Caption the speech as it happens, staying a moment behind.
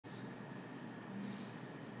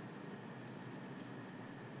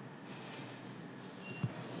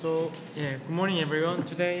Good morning everyone.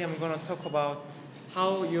 Today I'm gonna talk about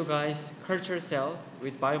how you guys culture cell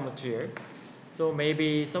with biomaterial. So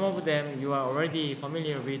maybe some of them you are already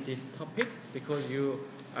familiar with these topics because you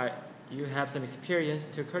have some experience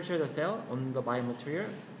to culture the cell on the biomaterial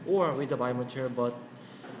or with the biomaterial. But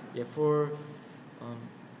for um,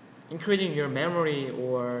 increasing your memory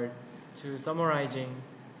or to summarizing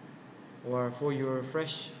or for your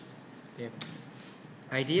fresh yeah,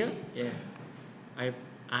 idea, I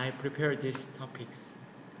I prepared these topics.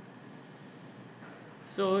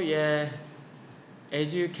 So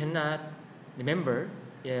as you cannot remember,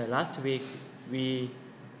 last week we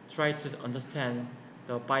tried to understand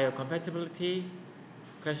the biocompatibility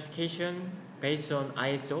classification based on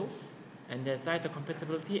ISO and then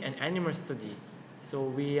cytocompatibility and animal study. So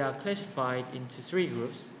we are classified into 3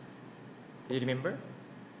 groups. Do you remember?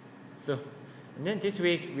 So, and then this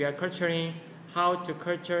week we are culturing how to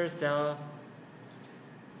culture cell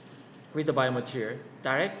with the biomaterial,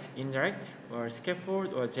 direct, indirect, or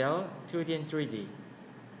scaffold or gel, 2D and 3D.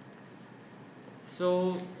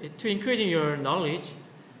 So to increasing your knowledge,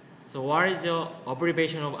 so what is the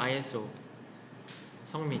abbreviation of ISO?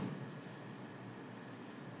 성민.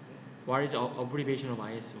 What is the abbreviation of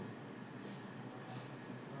ISO?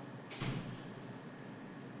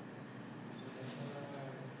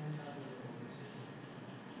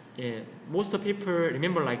 Most of people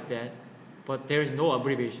remember like that, but there is no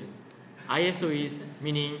abbreviation. ISO is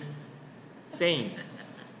meaning same.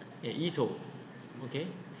 ISO, okay,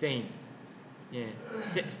 same.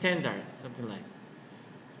 Standard, something like.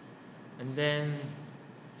 And then,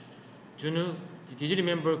 Junu, did you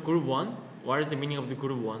remember group 1? What is the meaning of the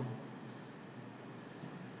group 1?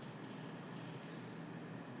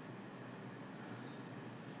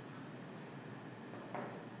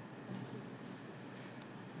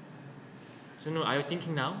 Junu, are you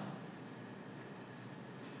thinking now?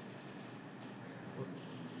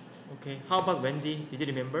 Okay, how about Wendy? Did you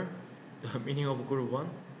remember the meaning of group 1?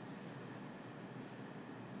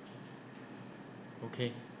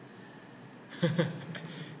 Okay.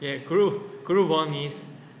 Group 1 is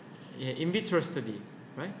in vitro study,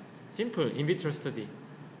 right? Simple in vitro study.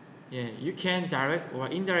 You can direct or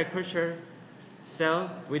indirect culture cell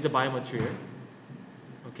with the biomaterial.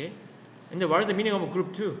 Okay. And then what is the meaning of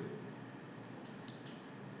group 2?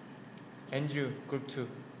 Andrew, group 2.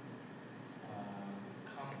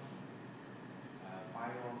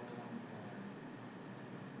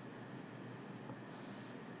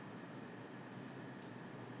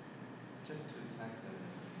 Just to test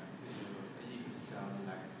if it's cell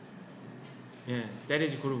like. That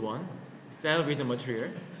is group 1, cell with the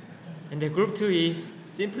material. And the group 2 is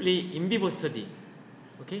simply in vivo study.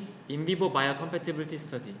 Okay? In vivo biocompatibility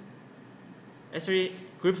study. Actually,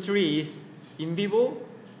 group 3 is in vivo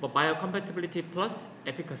but biocompatibility plus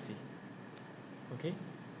efficacy. Okay?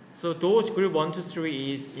 So those group 1 to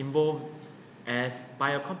 3 is involved as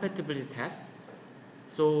biocompatibility test.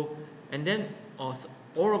 So, and then all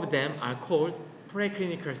of them are called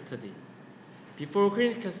preclinical study. Before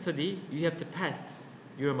clinical study, you have to test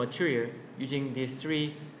your material using these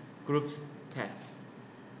 3 groups test.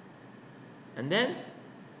 And then,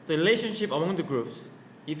 the relationship among the groups.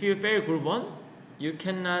 If you fail group 1, you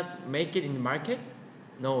cannot make it in the market.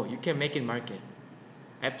 No, you can make it in market.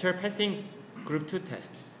 After passing group 2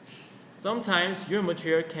 test. Sometimes your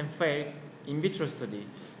material can fail in vitro study,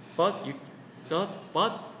 but you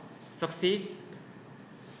succeed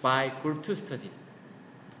by group 2 study.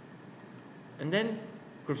 And then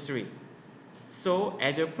group 3. So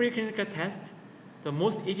as a preclinical test, the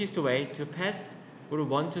most easiest way to pass group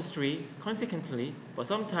 1 to 3 consequently, but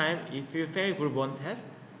sometimes if you fail group 1 test,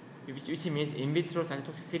 which means in vitro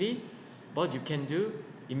cytotoxicity, but you can do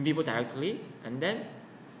in vivo directly, and then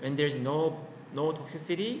when there's no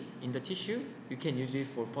toxicity in the tissue, you can use it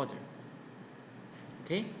for further.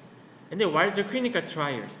 Okay? And then what is the clinical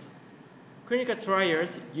trials? Clinical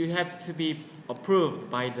trials, you have to be approved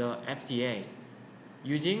by the FDA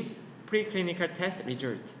using preclinical test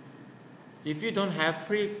result. So if you don't have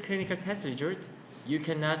preclinical test result, you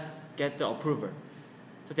cannot get the approval.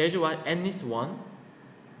 So there's at least one.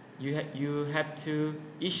 You have to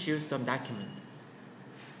issue some document.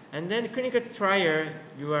 And then clinical trial,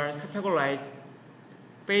 you are categorized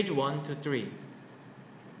phase 1 to 3.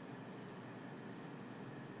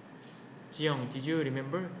 Jiyoung, did you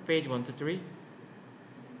remember phase 1 to 3?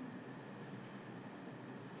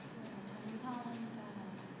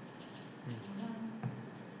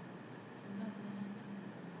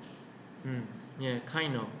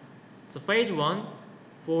 Kind of. So phase 1,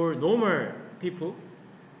 for normal people,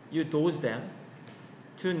 you dose them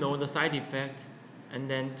to know the side effect and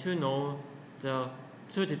then to know the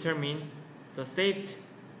to determine the saved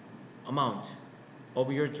amount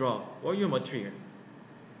of your drug or your material.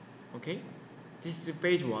 Okay, this is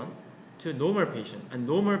phase 1 to normal patient and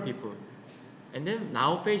normal people. And then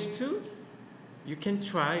now phase 2, you can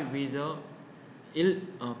try with a ill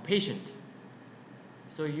patient.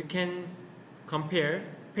 So you can compare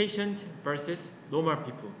patient versus normal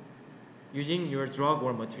people using your drug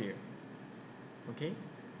or material. Okay,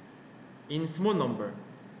 in small number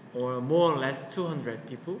or more or less 200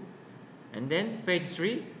 people. And then phase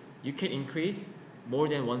 3, you can increase more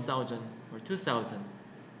than 1,000 or 2,000.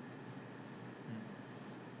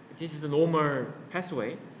 This is a normal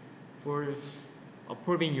pathway for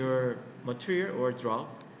approving your material or drug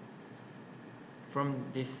from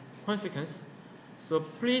this consequence. So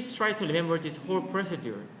please try to remember this whole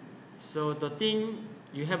procedure. So the thing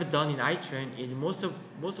you have done in ITREN is most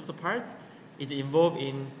of the part is involved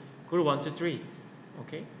in group 1 to 3.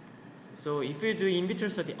 Okay. So if you do in vitro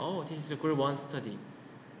study, oh, this is a group 1 study.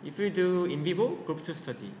 If you do in vivo, group 2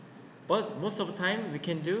 study. But most of the time we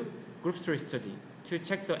can do group 3 study to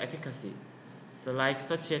check the efficacy. So like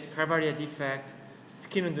such as Calvaria defect,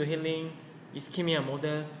 skin wound healing, ischemia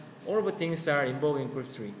model, all of the things are involved in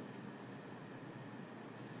group 3.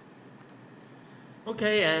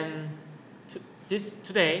 Okay, and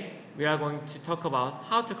today we are going to talk about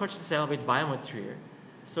how to culture cell with biomaterial.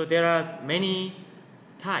 So there are many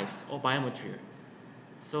types of biomaterial.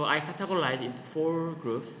 So I categorize into 4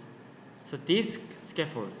 groups. So disc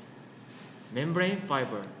scaffold, membrane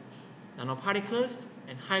fiber, nanoparticles,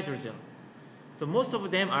 and hydrogel. So most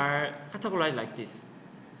of them are categorized like this.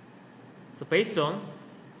 So based on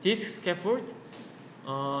disc scaffold,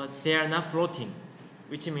 they are not floating,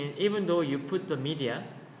 which means even though you put the media,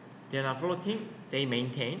 they are not floating, they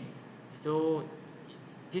maintain. So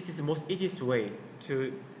this is the most easiest way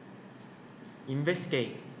to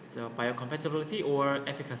investigate the biocompatibility or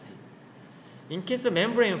efficacy. In case of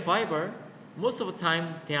membrane fiber, most of the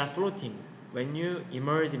time they are floating when you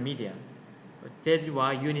immerse in media. But that's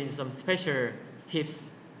why you need some special tips.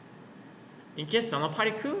 In case of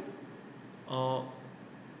nanoparticle,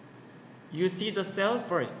 you see the cell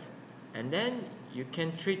first, and then you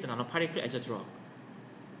can treat the nanoparticle as a drug.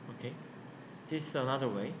 Okay, this is another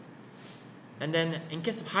way. And then in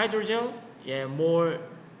case of hydrogel, yeah, more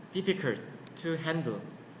difficult to handle.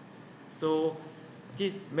 So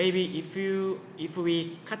this maybe if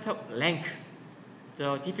we cut up length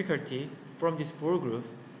the difficulty from this 4 groups,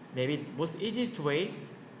 maybe most easiest way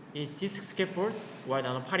is disc scaffold or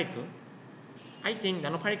nanoparticle. I think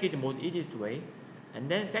nanoparticle is the most easiest way, and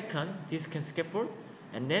then second disc scaffold,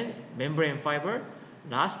 and then membrane fiber,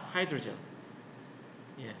 last hydrogel.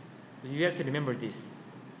 Yeah, so you have to remember this.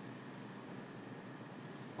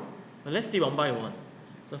 Well, let's see one by one.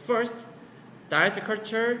 So first, direct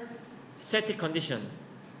culture, static condition.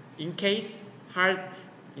 In case hard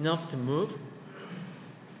enough to move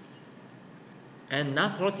and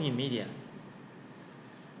not floating in media.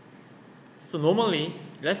 So normally,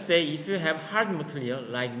 let's say if you have hard material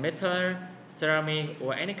like metal, ceramic,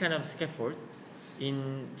 or any kind of scaffold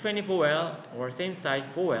in 24 well or same size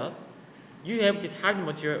 4 well, you have this hard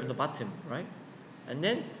material on the bottom, right? And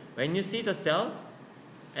then when you see the cell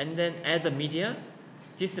and then add the media,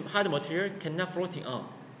 this hard material cannot floating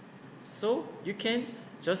out. So you can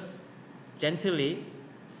just gently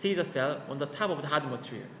see the cell on the top of the hard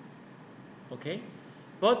material. Okay?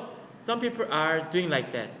 But some people are doing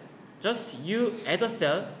like that. Just you add a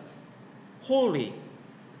cell wholly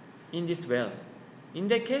in this well. In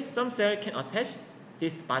that case, some cell can attach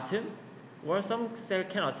this bottom, or some cell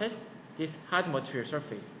can attach this hard material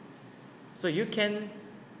surface. So you can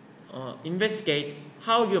investigate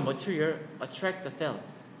how your material attract the cell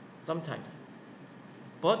sometimes.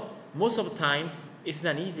 But most of the times, it's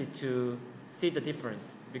not easy to see the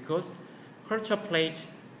difference because culture plate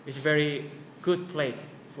is very good plate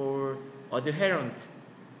for adherent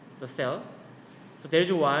the cell. So that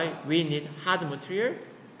is why we need hard material,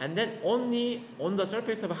 and then only on the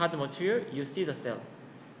surface of hard material you see the cell.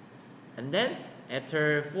 And then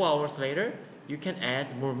after 4 hours later, you can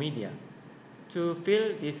add more media to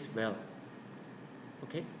fill this well.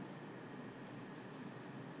 Okay?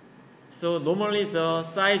 So normally the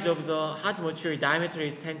size of the hard material diameter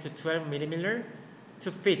is 10 to 12 millimeter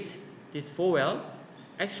to fit this 4 well.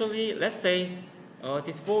 Actually, let's say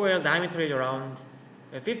this 4 well diameter is around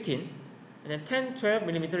 15, and then 10, 12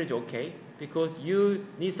 millimeter is okay because you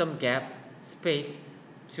need some gap space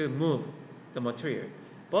to move the material.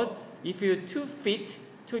 But if you 2 feet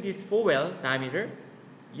to this 4 well diameter,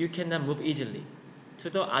 you cannot move easily to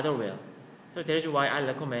the other well. So that is why I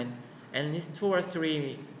recommend at least 2 or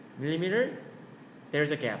 3 millimeter, there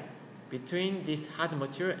is a gap. between this hard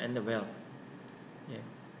material and the well. Yeah.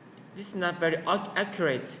 This is not very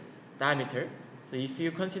accurate diameter. So if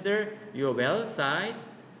you consider your well size,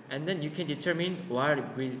 and then you can determine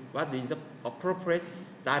what is the appropriate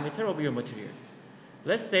diameter of your material.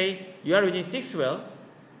 Let's say you are using 6 well,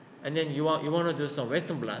 and then you want to do some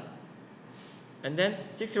western blot, and then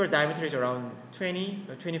 6 well diameter is around 20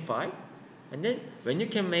 or 25, and then when you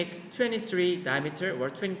can make 23 diameter or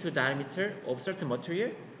 22 diameter of certain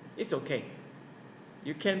material, it's okay.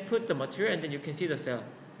 You can put the material and then you can see the cell,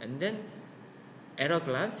 and then at a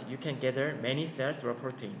glance you can gather many cells or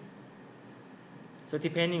protein. So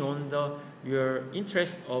depending on your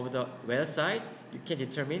interest of the well size, you can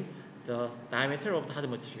determine the diameter of the hard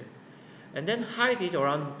material. And then height is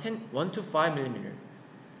around 1 to 5 millimeter.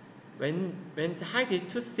 When the height is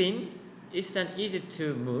too thin, it's not easy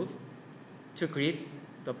to move, to grip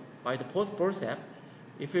by the forceps.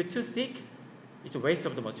 If you're too thick, it's a waste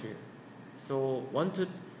of the material. So 1 to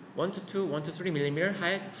 2, 1 to 3 millimeter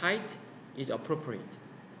height is appropriate.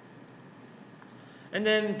 And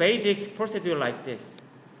then basic procedure like this.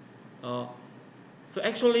 So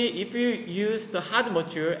actually, if you use the hard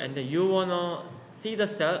material and you wanna see the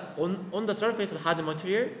cell on the surface of the hard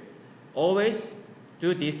material, always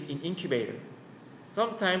do this in incubator.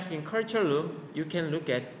 Sometimes in culture room, you can look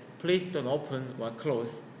at please don't open or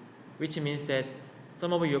close, which means that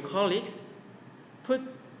some of your colleagues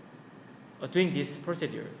doing this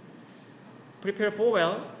procedure. Prepare for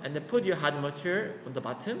well and then put your hard material on the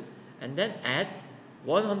bottom, and then add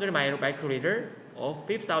 100 microliter of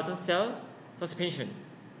 5,000 cell suspension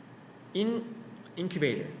in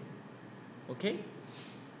incubator. Okay,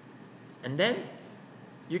 and then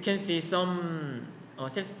you can see some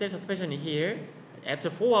cell suspension here. After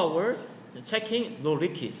 4 hours, checking no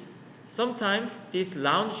leakage. Sometimes this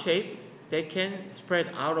round shape they can spread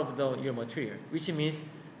out of your material, which means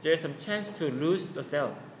there is some chance to lose the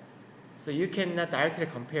cell. So you cannot directly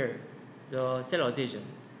compare the cell adhesion.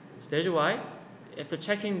 So that's why after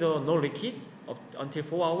checking the no leakage until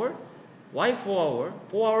 4 hours. Why 4 hours?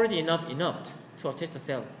 4 hours is enough to attach the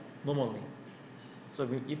cell normally. So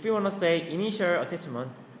if you want to say initial attachment,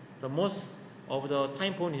 the most of the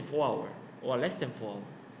time point is 4 hours or less than 4 hours.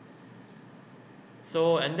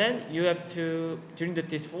 So and then you have to, during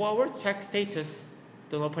this 4 hours, check status.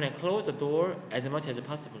 Don't open and close the door as much as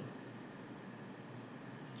possible.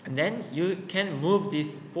 And then you can move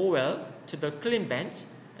this four well to the clean bench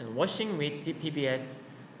and washing with DPBS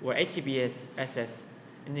or HBS SS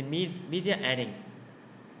in the media adding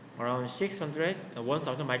around 600 and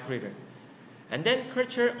 1000 microliter. And then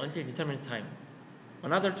culture until determined time.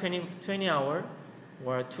 Another 20 hours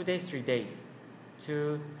or 2 days, 3 days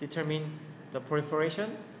to determine the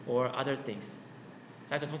proliferation or other things,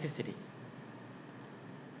 cytotoxicity.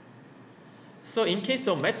 So in case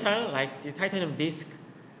of metal like the titanium disc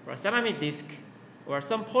or ceramic disc or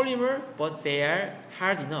some polymer, but they are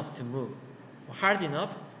hard enough to move, or hard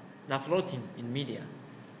enough not floating in media,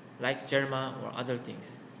 like Germa or other things.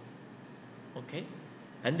 Okay,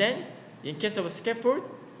 and then in case of a scaffold,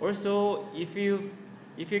 also if you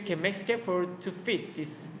can make scaffold to fit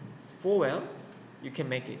this spore well, you can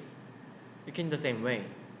make it. You can the same way.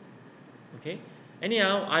 Okay.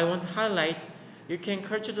 Anyhow, I want to highlight you can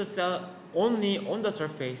culture the cell only on the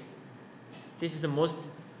surface. This is the most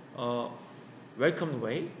welcomed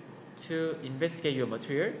way to investigate your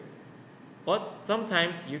material. But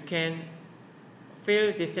sometimes you can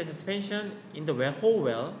fill this cell suspension in the whole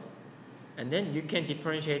well, and then you can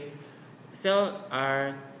differentiate. Cells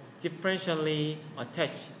are differentially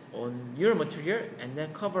attached on your material and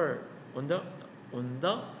then cover on the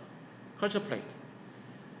culture plate.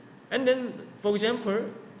 And then, for example,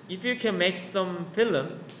 if you can make some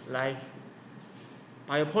film like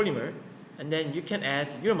biopolymer, and then you can add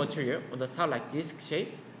your material on the top like disc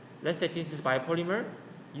shape. Let's say this is biopolymer.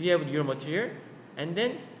 You have your material, and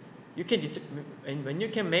then you can when you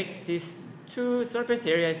can make these two surface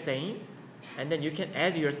areas same, and then you can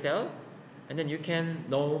add your cell, and then you can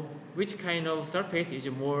know which kind of surface is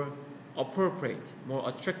more appropriate, more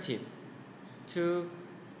attractive to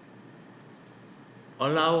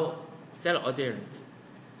allow cell adherent.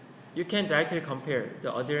 You can directly compare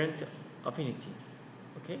the adherent affinity.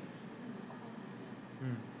 Okay?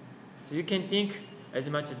 So you can think as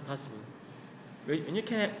much as possible.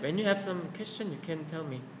 When you have some question, you can tell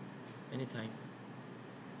me anytime.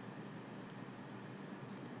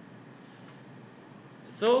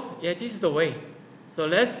 So yeah, this is the way. So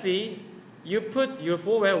let's see. You put your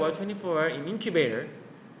 4-well or 24-well in incubator,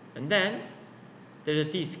 and then there's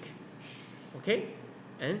a disc. Okay,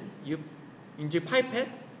 and you in the pipette,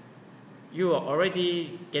 you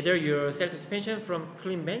already gather your cell suspension from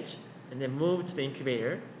clean bench, and then move to the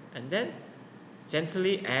incubator, and then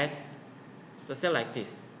gently add the cell like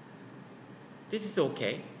this. This is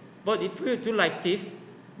okay. But if you do like this,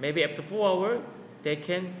 maybe after 4 hours, they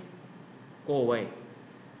can go away,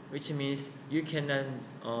 which means you cannot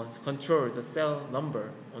control the cell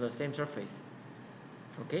number on the same surface.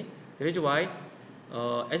 Okay, that is why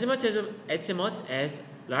as much as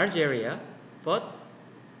large area, but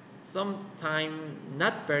sometimes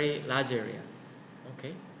not very large area.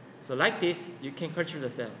 Okay, so like this, you can culture the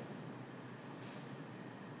cell.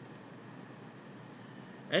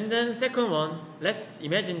 And then second one, let's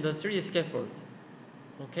imagine the 3D scaffold.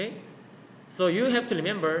 Okay, so you have to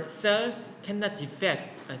remember cells cannot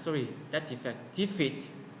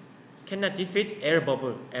cannot defeat air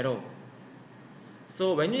bubble at all.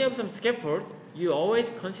 So when you have some scaffold, you always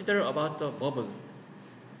consider about the bubble.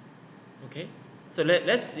 Okay, so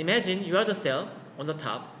let's imagine you are the cell on the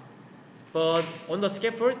top, but on the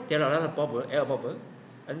scaffold there are a lot of air bubble,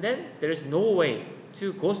 and then there is no way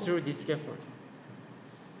to go through this scaffold.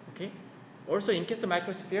 Okay, also in case of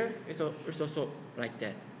microsphere, it's also like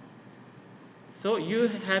that. So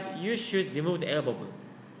you should remove the air bubble.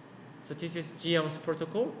 So this is Jung-Hwan's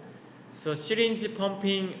protocol. So syringe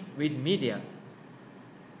pumping with media.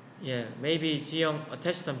 Yeah, maybe Jung-Hwan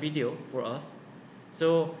attached some video for us.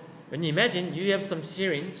 So when you imagine you have some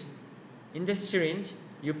syringe, in this syringe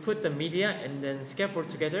you put the media and then scaffold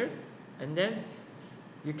together, and then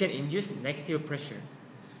you can induce negative pressure,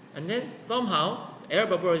 and then somehow the air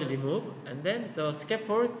bubble is removed, and then the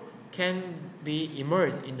scaffold can be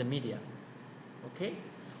immersed in the media. Okay,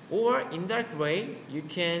 or indirect way you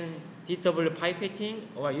can DW pipetting,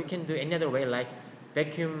 or you can do any other way like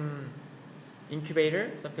vacuum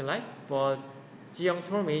incubator, something like. But Ji-Young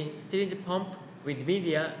told me syringe pump with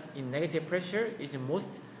media in negative pressure is the most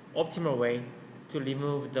optimal way to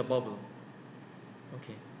remove the bubble.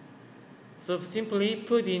 Okay, so simply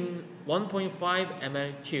put in 1.5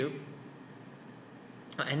 ml tube,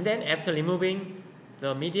 and then after removing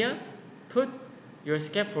the media, put your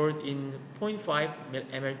scaffold in 0.5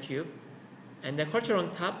 ml tube, and then culture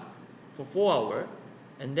on top for 4 hours,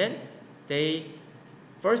 and then the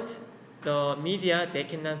media they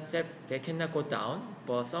cannot go down,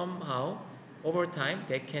 but somehow over time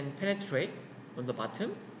they can penetrate on the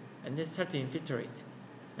bottom and then start to infiltrate,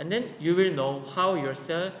 and then you will know how your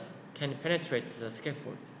cell can penetrate the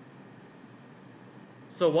scaffold.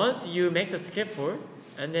 So once you make the scaffold,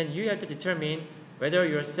 and then you have to determine whether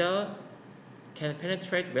your cell can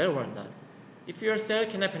penetrate well or not. If your cell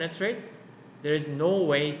cannot penetrate, there is no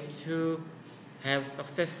way to have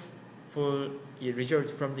successful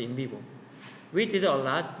result from the in vivo. We did a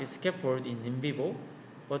lot this scaffold in vivo,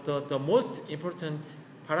 but the most important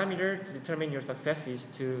parameter to determine your success is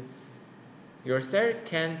to your cell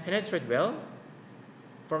can penetrate well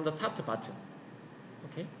from the top to bottom.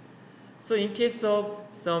 Okay, so in case of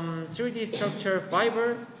some 3D structure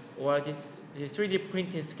fiber or the 3D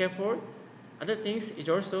printing scaffold, other things is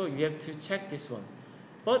also you have to check this one.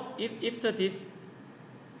 But if this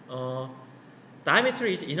diameter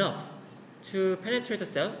is enough to penetrate the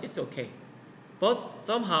cell, it's okay. But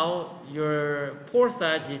somehow your pore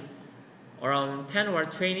size is around 10 or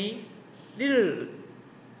 20, little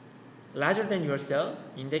larger than your cell.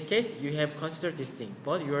 In that case, you have considered this thing.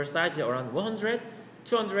 But your size is around 100,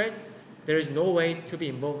 200, there is no way to be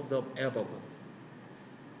involved the air bubble.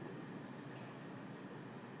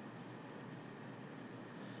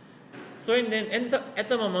 So at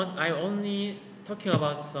the moment, I'm only talking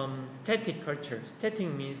about some static culture. Static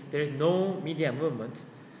means there is no media movement.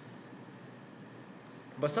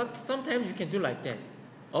 But sometimes you can do like that.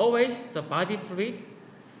 Always the body fluid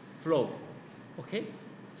flow. Okay?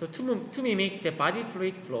 So to mimic the body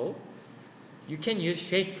fluid flow, you can use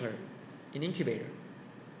shaker in incubator.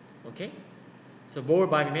 Okay? So more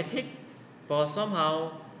biomimetic, but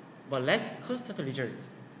less constant result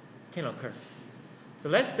can occur. So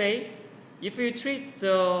let's say if you treat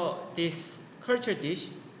this culture dish,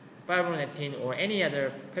 fibronectin or any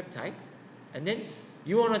other peptide, and then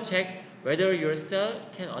you want to check whether your cell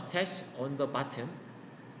can attach on the bottom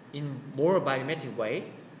in more biomimetic way,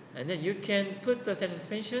 and then you can put the cell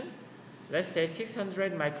suspension, let's say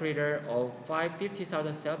 600 microliter of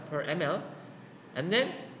 550,000 cells per ml, and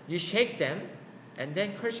then you shake them and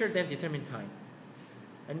then culture them determined time.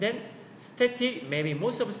 And then static, maybe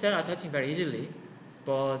most of the cells are attaching very easily,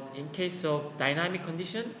 but in case of dynamic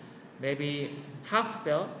condition, maybe half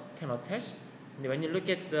cell can attach. And when you look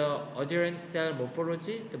at the adherent cell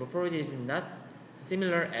morphology, the morphology is not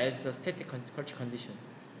similar as the static culture condition.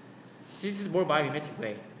 This is more biomimetic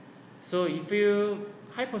way. So if you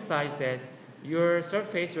hypothesize that your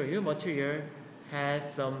surface or your material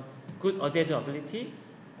has some good adhesion ability.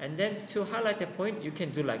 And then to highlight the point, you can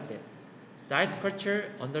do like that: direct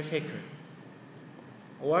pressure under shaker,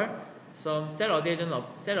 or some cell adhesion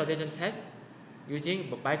test using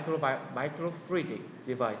microfluidic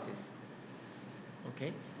devices.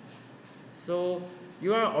 Okay, so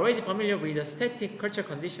you are already familiar with the static culture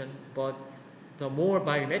condition, but the more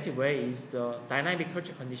biomimetic way is the dynamic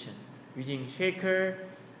culture condition using shaker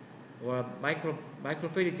or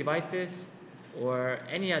microfluidic devices or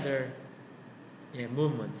any other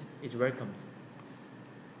movement is welcomed.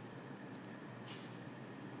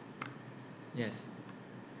 Yes.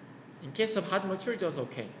 In case of hard material, just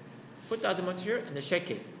okay. Put the hard material and then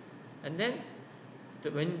shake it, and then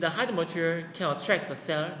when the hard material can attract the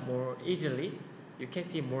cell more easily, you can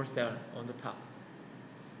see more cell on the top.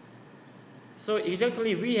 So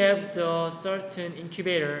exactly, we have the certain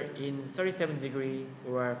incubator in 37 degree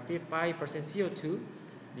or 5% CO2.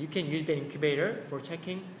 You can use the incubator for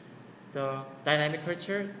checking the dynamic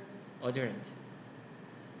culture adherent.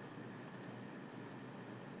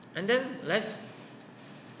 And then let's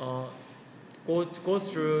go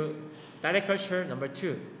through direct culture number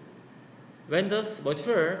 2. When the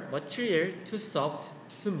material too soft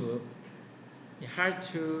to move, hard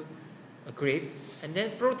to grip, and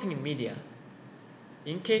then floating in media.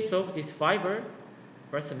 In case of this fiber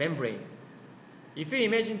versus membrane, if you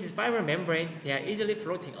imagine this fiber membrane, they are easily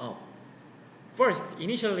floating up. First,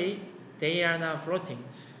 initially, they are not floating,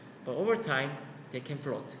 but over time, they can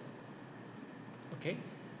float. Okay,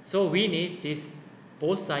 so we need this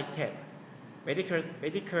both side tab, medical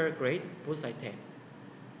grade both side tab.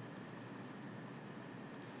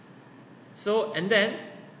 So, and then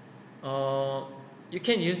you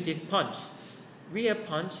can use this punch. We have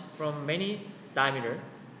punch from many diameter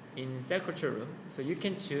in cell culture room, so you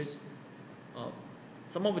can choose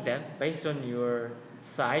some of them based on your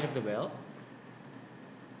size of the well.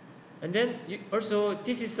 And then also,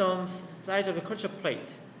 this is some size of the culture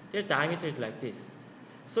plate. Their diameter is like this.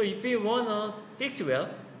 So if you want a 6 well,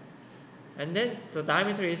 and then the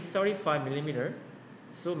diameter is 35 millimeter,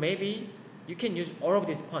 so maybe you can use all of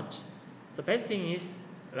this punch. So best thing is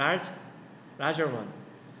larger one.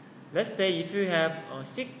 Let's say if you have a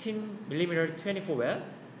 16 millimeter 24 well,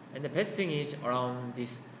 and the best thing is around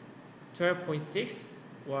this 12.6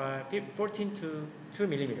 or 14 to 2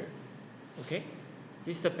 millimeter. Okay,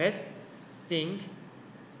 this is the best thing,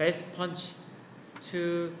 best punch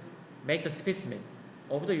to make the specimen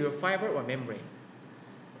of your fiber or membrane.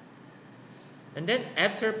 And then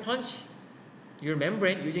after punch your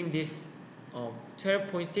membrane using this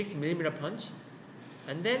 12.6 millimeter punch,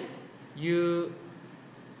 and then you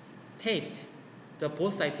taped the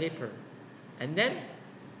both side taper, and then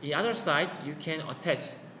the other side you can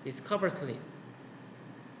attach this cover slip,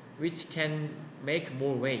 which can make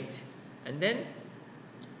more weight, and then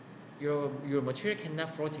your material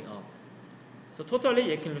cannot floating up. So totally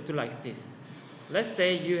you can do like this. Let's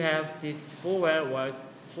say you have this 4 well or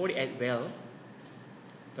 48 well.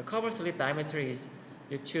 The cover slip diameter is,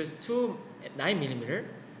 you choose 9 millimeter,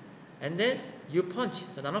 and then you punch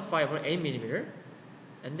the nanofiber 8 millimeter,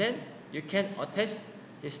 and then you can attach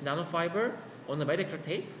this nanofiber on the medical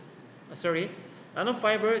tape.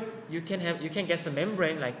 Nanofiber, you can get the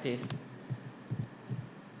membrane like this,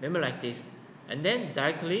 and then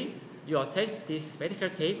directly you attach this medical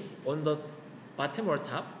tape on the bottom or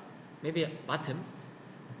top, maybe bottom,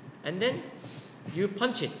 and then you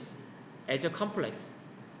punch it as a complex.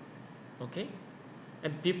 Okay,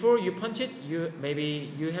 and before you punch it, you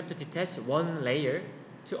have to detach one layer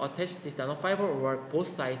to attach this nanofiber or both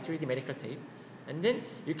sides 3D medical tape, and then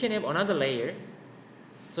you can have another layer.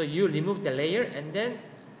 So you remove the layer, and then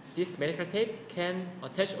this medical tape can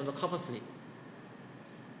attach on the cover slip.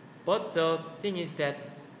 But the thing is that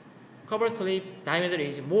cover slip diameter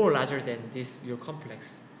is more larger than this your complex,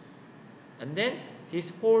 and then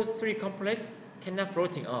this whole 3 complex cannot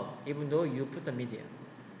floating up even though you put the media.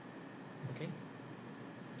 Okay,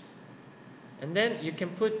 and then you can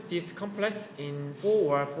put this complex in 4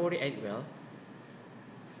 or 48 well.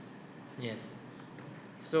 Yes,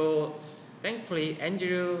 so thankfully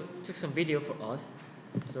Andrew took some video for us,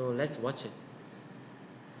 so let's watch it.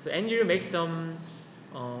 So Andrew makes some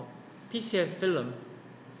PCF film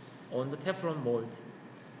on the Teflon mold.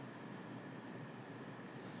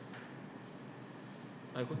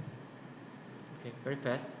 Okay, very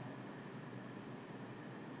fast.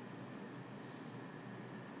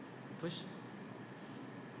 Push.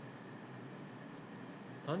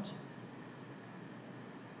 Punch.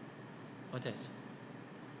 Attach.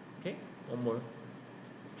 Okay, one more.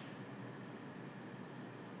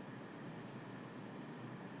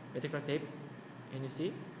 Medical tape. Can you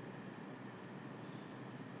see?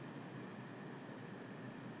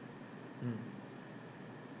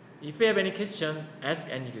 If you have any question, ask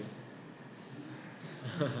Andrew.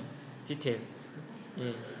 Detail.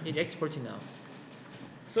 Yeah, he's expert now.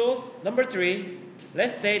 So number 3,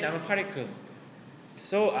 let's say nanoparticle.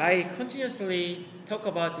 So I continuously talk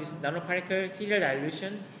about this nanoparticle serial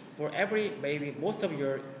dilution for maybe most of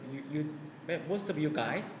most of you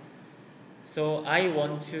guys. So I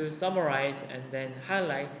want to summarize and then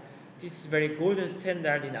highlight this is very golden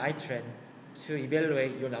standard in ITREN to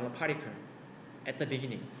evaluate your nanoparticle at the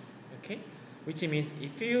beginning. Okay, which means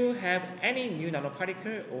if you have any new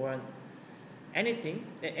nanoparticle or anything,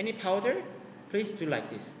 any powder, please do like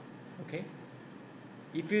this. Okay,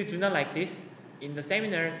 if you do not like this in the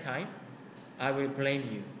seminar time, I will blame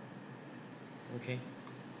you. Okay,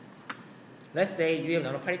 let's say you have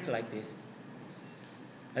nanoparticle like this,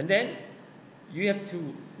 and then you have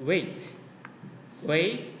to weigh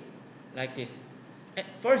like this. At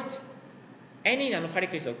first, any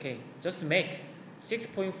nanoparticle is okay. Just make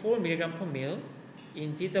 6.4 milligram per mil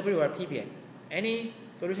in DW or PBS. Any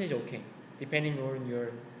solution is okay, depending on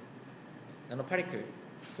your nanoparticle.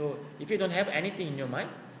 So if you don't have anything in your mind,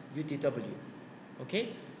 you DW.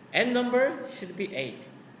 Okay? N number should be 8.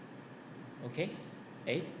 Okay?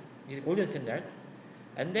 8 is golden standard.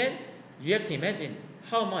 And then you have to imagine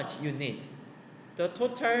how much you need. The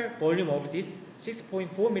total volume of this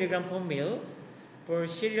 6.4 milligram per mil for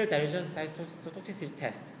serial dilution cytotoxicity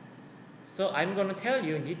test. So I'm going to tell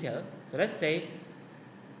you in detail. So let's say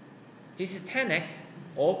this is 10x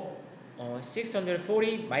of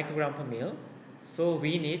 640 microgram per mil. So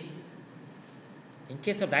we need, in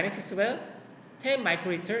case of 96 well, 10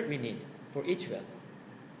 microliter we need for each well.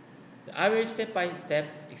 So I will step by step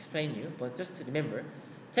explain you, but just remember,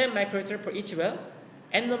 10 microliter per each well,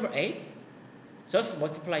 and number 8, just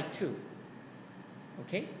multiply 2.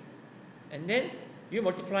 Okay? And then you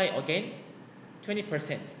multiply again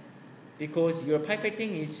 20% because your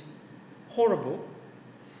pipetting is horrible.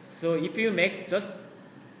 So if you make just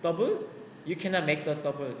double, you cannot make the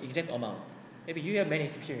double exact amount. Maybe you have many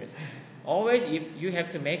experience. Always if you have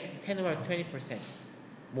to make 10 or 20%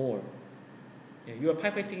 more. Your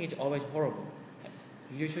pipetting is always horrible.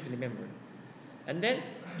 You should remember. And then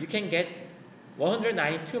you can get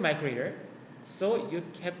 192 microliter. So you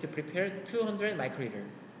have to prepare 200 microliter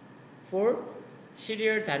for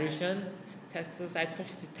serial dilution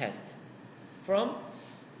cytotoxicity test from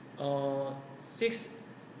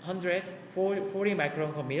 640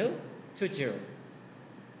 micron per mil to 0.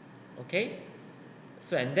 Okay?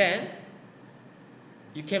 So and then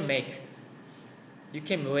you can weigh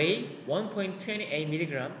 1.28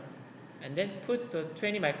 milligram and then put the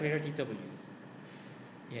 20 microliter DW.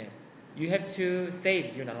 Yeah, you have to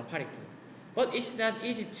save your nanoparticle, but it's not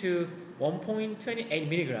easy to 1.28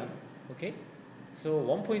 milligram. Okay, so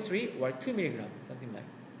 1.3 or 2 milligram, something like.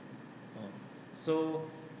 So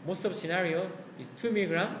most of the scenario is 2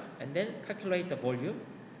 milligram and then calculate the volume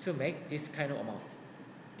to make this kind of amount.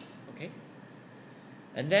 Okay,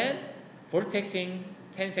 and then vortexing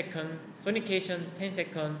 10 seconds, sonication 10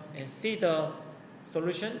 seconds, and see the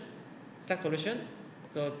solution, stock solution.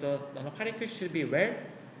 The nanoparticle should be well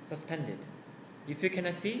suspended. If you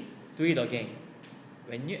cannot see, do it again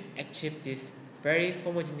when you achieve this very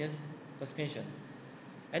homogeneous suspension.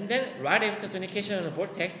 And then right after sonication on the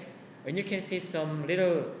vortex, when you can see some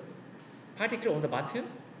little particle on the bottom,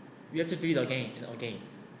 you have to do it again and again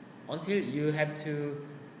until you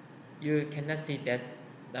cannot see that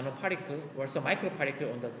nanoparticle or some microparticle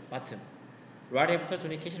on the bottom right after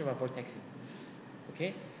sonication or vortexing.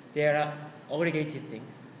 Okay, there are aggregated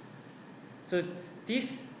things. So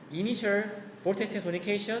this initial vortexing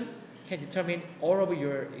sonication can determine all of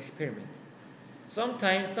your experiment.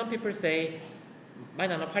 Sometimes some people say my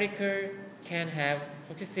nanoparticle can have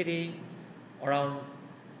toxicity around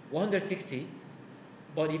 160,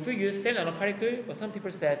 but if you use cell nanoparticle, but some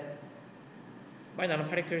people said my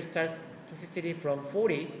nanoparticle starts toxicity from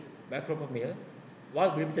 40 micron per mil.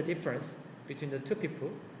 What will be the difference between the two people?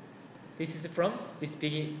 This is from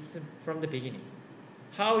the beginning.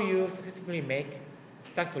 How you successfully make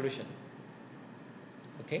stock solution.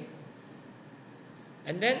 Okay?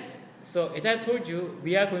 And then, so as I told you,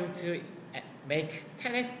 we are going to make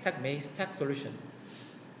 10x stock solution.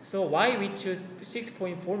 So why we choose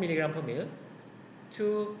 6.4 milligram per mil?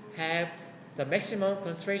 To have the maximum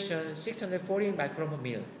concentration 640 micron per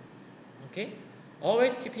mil. Okay?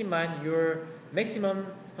 Always keep in mind your maximum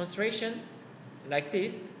concentration like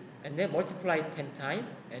this, and then multiply 10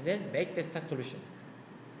 times, and then make the stock solution.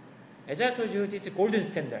 As I told you, this is golden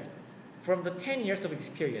standard from the 10 years of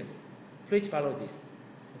experience. Please follow this.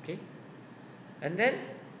 Okay? And then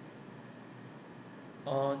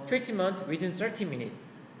treatment within 30 minutes.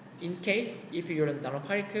 in case if your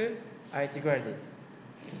nanoparticle are degraded.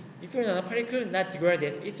 If your nanoparticle not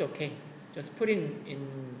degraded, it's okay. Just put in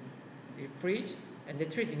the fridge and then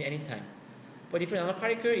treat in any time. But if your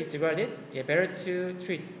nanoparticle is degraded, yeah, better to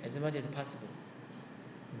treat as much as possible.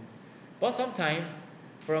 But sometimes,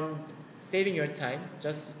 from saving your time,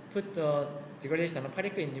 just put the degradation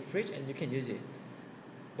nanoparticle in the fridge and you can use it.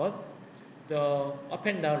 But the up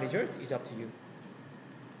and down result is up to you.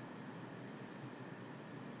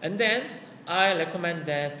 And then I recommend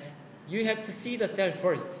that you have to see the cell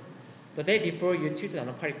first, the day before you treat the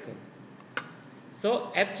nanoparticle.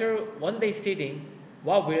 So after 1 day sitting,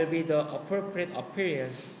 what will be the appropriate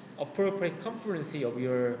appearance, appropriate confluency of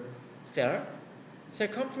your cell?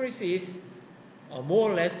 Circumference is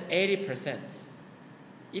more or less 80%.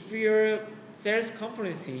 If your cell's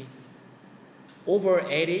confluency over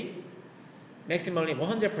 80, maximally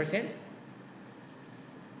 100%,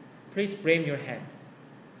 please blame your hand.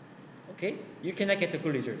 Okay? You cannot get a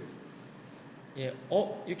good result. Yeah.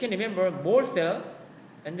 Oh, you can remember more cell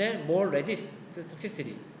and then more resist to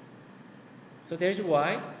toxicity. So that's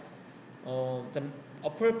why the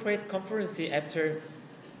appropriate confluency after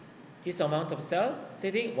this amount of cell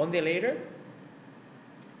sitting 1 day later,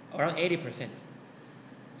 around 80%.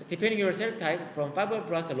 So depending on your cell type, from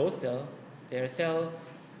fibroblast to low cell, their cell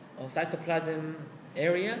cytoplasm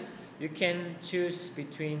area, you can choose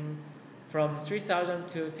between from 3,000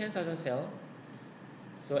 to 10,000 cells.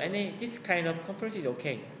 So this kind of confluence is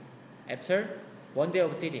okay after 1 day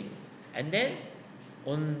of sitting. And then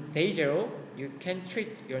on day 0, you can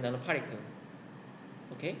treat your nanoparticle.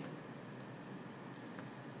 Okay?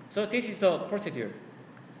 So this is the procedure.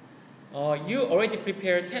 You already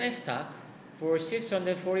prepared 10 stock for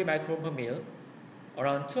 640 micron per mil,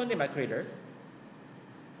 around 200 microliter.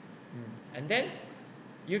 And then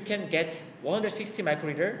you can get 160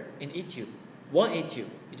 microliter in each tube. One each tube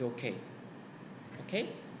is okay. Okay?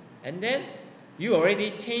 And then you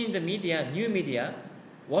already changed the media, new media,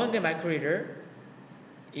 100 microliter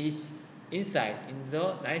is inside in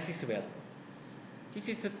the 96 well. This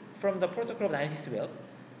is from the protocol of 96 well.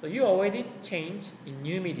 So you already changed in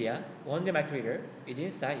new media, 100 microliter is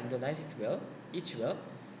inside in the 96 well, each well.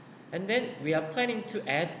 And then we are planning to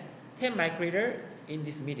add 10 microliter in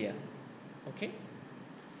this media. Okay?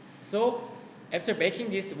 So after making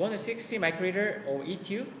this 160 microliter of each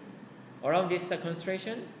tube around this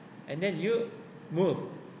concentration, and then you move,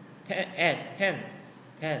 add 10,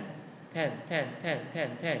 10, 10, 10, 10,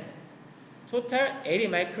 10, 10. Total 80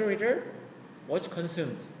 microliter was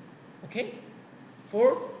consumed. Okay?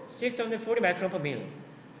 For 640 micron per mil.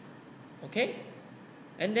 Okay?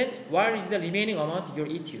 And then what is the remaining amount of your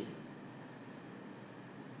E tube?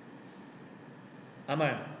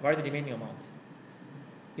 Amar, what is the remaining amount?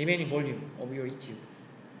 Remaining volume of your E tube.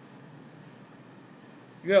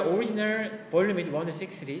 Your original volume is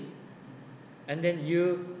 160, and then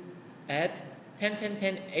you add 10, 10,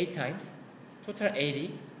 10, 8 times, total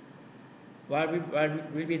 80. What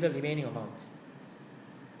will be the remaining amount?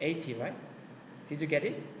 80, right? Did you get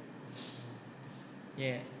it?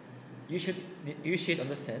 Yeah. You should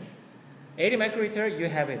understand. 80 microliter, you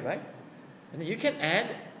have it, right? And then you can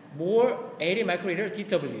add more 80 microliter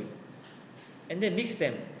TW, and then mix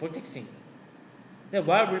them for texting. Then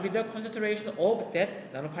what will be the concentration of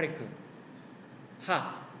that nanoparticle?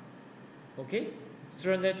 Half. Okay?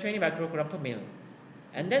 320 microgram per mil.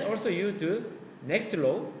 And then also you do next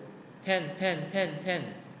row, 10, 10, 10,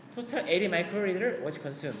 10. Total 80 microliter was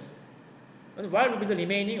consumed. And what will be the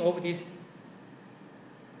remaining of this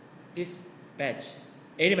batch?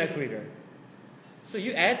 80 microliter. So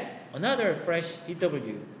you add another fresh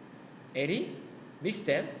DW, 80, mix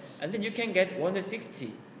them, and then you can get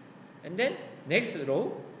 160. And then next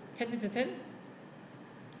row, 10, 10, 10, 10,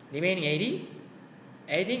 remaining 80,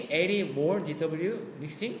 adding 80 more DW,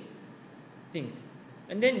 mixing things.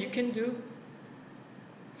 And then you can do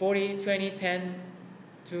 40, 20, 10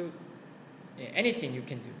 to anything you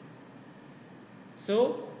can do.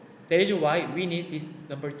 So that is why we need this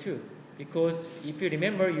number 2. Because if you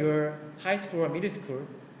remember your high school or middle school,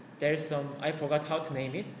 there's some, I forgot how to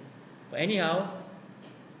name it. But anyhow,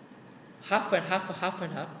 half and half, half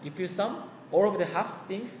and half. If you sum all of the half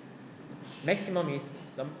things, maximum is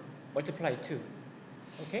multiply 2.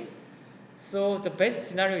 Okay? So the best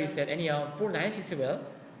scenario is that anyhow, for 96 well,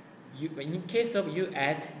 in case of you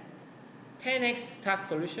add 10x stock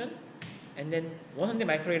solution, and then 100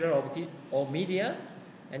 microliter of media,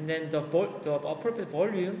 and then the appropriate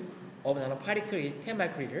volume of nanoparticle is 10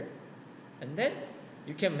 microliter, and then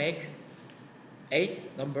you can make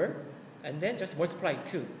 8 number, and then just multiply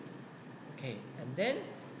 2. Okay, and then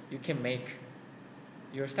you can make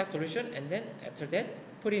your stock solution, and then after that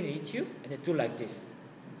put in E-tube and then do like this.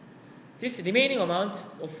 This remaining amount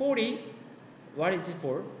of 40, what is it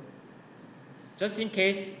for? Just in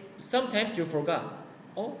case sometimes you forgot,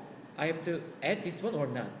 oh, I have to add this one or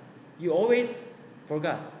not. You always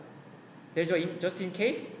forgot. Just in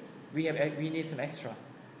case we need some extra.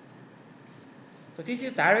 So this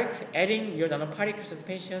is direct adding your nanoparticle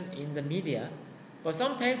suspension in the media, but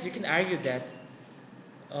sometimes you can argue that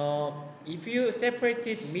if you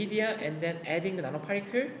separated media and then adding the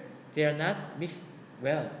nanoparticle, they are not mixed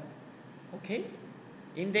well. Okay?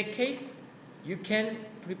 In that case, you can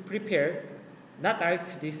prepare, not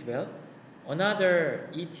direct this well, another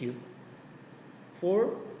E-tube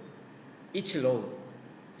for each load.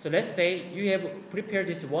 So let's say you have prepared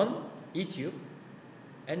this one E-tube,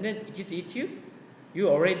 and then this E-tube, you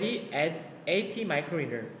already add 80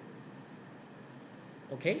 microliter.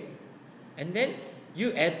 Okay? And then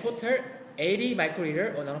you add total 80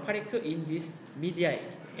 microliter of nanoparticle in this media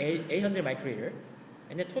 800 microliter,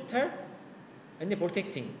 and the total, and the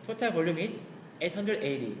vortexing, total volume is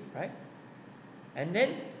 880, right? And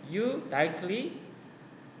then you directly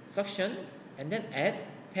suction and then add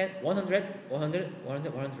 100, 100,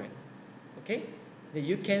 100, 100. Okay? Then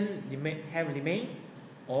you can have remain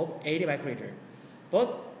of 80 microliter.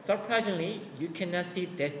 But surprisingly, you cannot see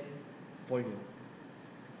that volume.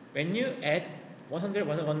 When you add 100,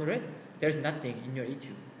 100, 100, there's nothing in your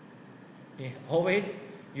E-tube. Yeah, always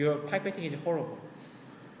your pipetting is horrible.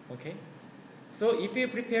 Okay? So if you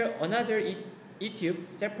prepare another E-tube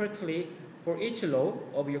separately for each low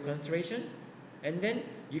of your concentration, and then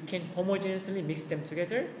you can homogeneously mix them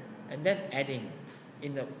together and then adding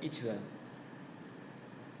in each well.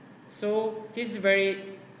 So this is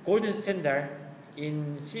very golden standard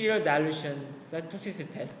in serial dilution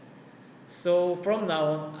cytotoxicity test. So from now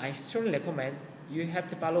on, I strongly recommend you have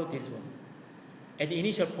to follow this one as the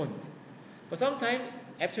initial point. But sometimes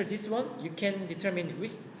after this one, you can determine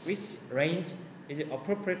which range is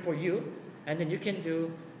appropriate for you, and then you can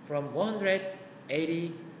do from 100,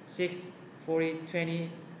 80, 6, 40,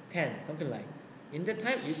 20, 10, something like. In that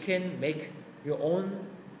time, you can make your own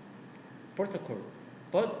protocol.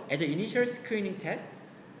 But as an initial screening test,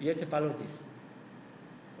 you have to follow this.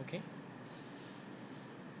 Okay?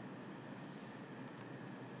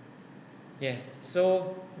 Yeah,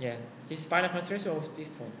 so yeah, this final concentration of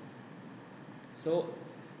this one. So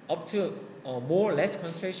up to more or less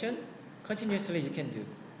concentration, continuously you can do.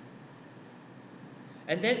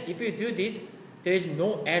 And then if you do this, there is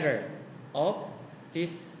no error of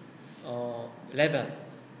this level.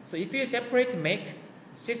 So if you separate make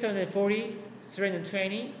 640,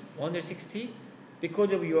 320, 160,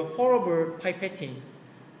 because of your horrible pipetting,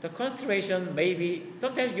 the concentration may be,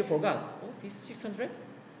 sometimes you forgot, oh, this 600,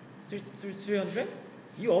 300,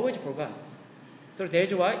 you always forgot. So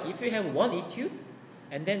that's why if you have one E-tube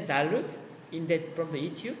and then dilute in that from the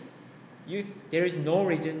E-tube, there is no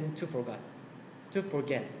reason to forget.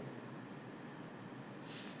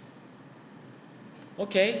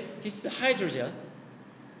 Okay, this is hydrogel.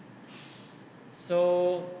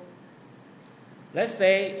 So let's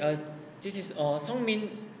say this is Seungmin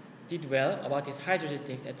did well about these hydrogel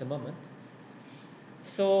things at the moment.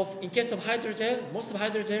 So in case of hydrogel, most of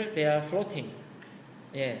hydrogel they are floating.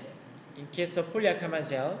 Yeah. In case of polyacrylamide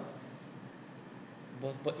gel,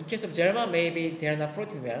 but in case of Germa, maybe they are not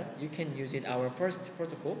floating well. You can use it our first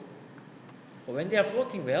protocol. But when they are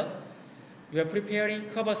floating well, you are preparing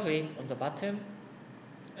cover slip on the bottom,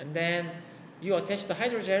 and then you attach the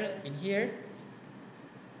hydrogel in here.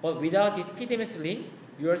 But without this PDMS link,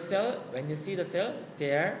 your cell, when you see the cell,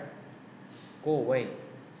 they go away.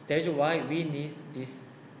 So that's why we need this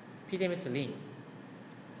PDMS link.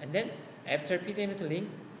 And then after PDMS link,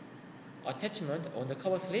 attachment on the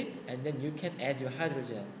cover slip, and then you can add your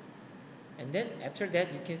hydrogel, and then after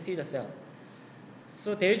that you can see the cell.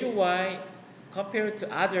 So that is why compared to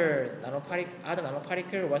other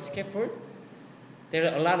nanoparticle or scaffold,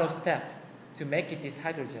 there are a lot of steps to make it this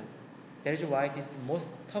hydrogel. That is why this is most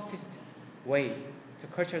toughest way to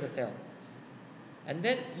culture the cell. And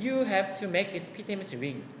then you have to make this PDMS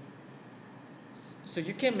ring. So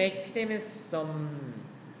you can make some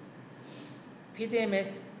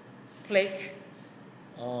PDMS flake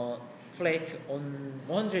on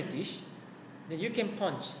 100 dish. Then you can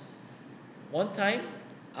punch one time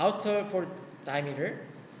outer for diameter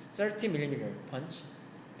 30 millimeter punch,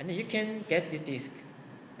 and then you can get this disc.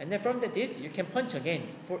 And then from the disc you can punch again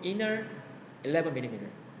for inner 11 millimeter.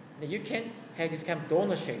 Then you can have this kind of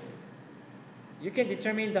donut shape. You can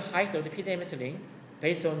determine the height of the PDMS ring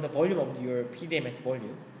based on the volume of your PDMS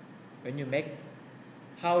volume. When you make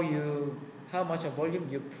how much of volume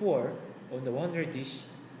you pour on the 100 dish.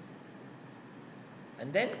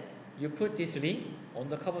 And then you put this ring on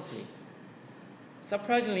the cover slip.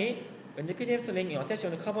 Surprisingly, when the PDMS ring is attached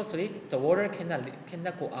on the cover slip, the water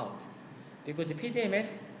cannot go out because the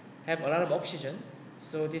PDMS have a lot of oxygen,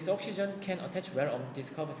 so this oxygen can attach well on this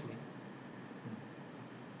cover slip.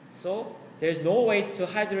 So there is no way to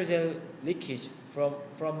hydrogel leakage from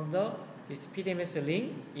this PDMS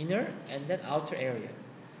ring inner and then outer area.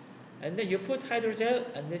 And then you put hydrogel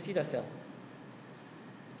and then see the cell.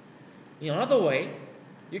 In another way,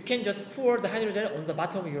 you can just pour the hydrogel on the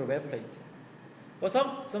bottom of your well plate. But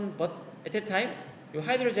but at that time, your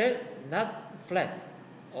hydrogel not flat,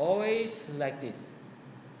 always like this.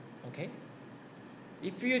 Okay.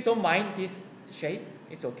 If you don't mind this shape,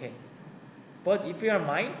 it's okay. But if you are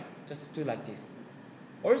mind, just do like this.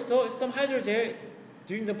 Also, some hydrogel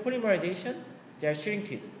during the polymerization, they are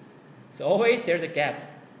shrinked. So always there's a gap,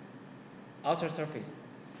 outer surface.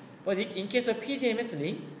 But in case of PDMS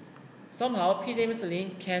link, somehow PDMS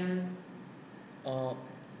link can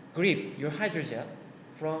grip your hydrogel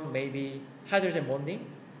from maybe hydrogen bonding.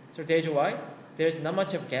 So that's why there's not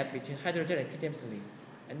much of gap between hydrogel and PDMS link.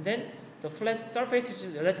 And then the flat surface is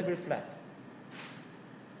relatively flat.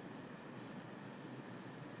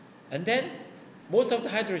 And then most of the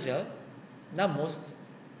hydrogel, not most,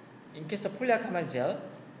 in case of polyacrylamide gel,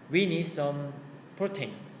 we need some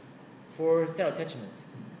protein for cell attachment.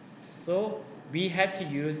 So we have to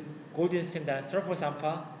use golden standard sulfur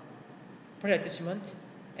alpha poly-attachment,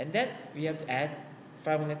 and then we have to add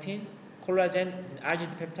fibronectin, collagen, and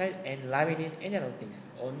RGD peptide, and laminin, and other things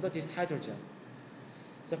under this hydrogel.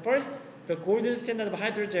 So first, the golden standard of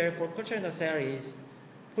hydrogel for culturing the cell is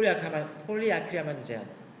polyacrylamide gel.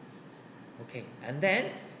 Okay, and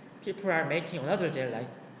then people are making another gel like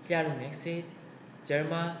hyaluronic acid,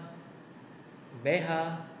 Germa,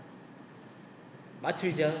 Meha,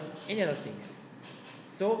 Matrigel, any other things.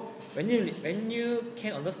 So when you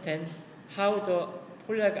can understand how the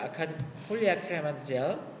polyacrylamide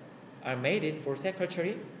gel are made for cell culture,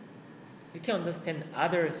 you can understand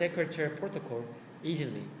other cell culture protocol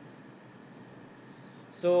easily.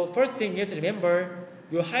 So first thing you have to remember,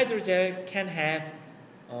 your hydrogel can have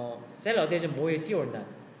cell adhesion moiety or not.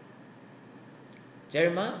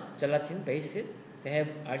 Germa, gelatin based, they have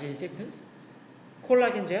RGD sequence.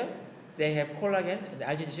 Collagen gel, they have collagen and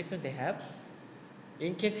RGD sequence they have.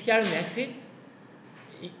 In case hyaluronic acid,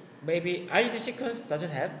 maybe RGD sequence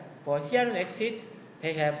doesn't have, but hyaluronic acid,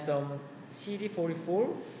 they have some CD44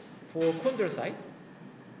 for chondrocyte.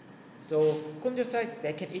 So chondrocyte,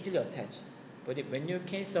 they can easily attach. But when you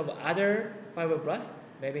case of other fibroblasts,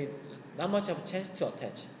 maybe not much of a chance to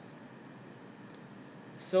attach.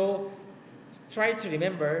 So try to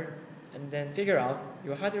remember and then figure out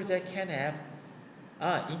your hydrogel can have,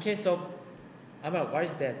 in case of, what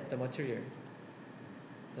is that, the material?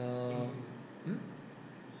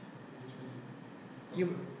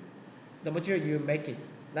 The material you make it,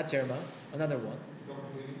 not Germa, another one.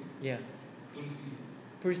 Yeah.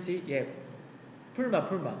 Pulsi, yeah. Pulma.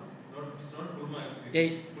 It's not Pulma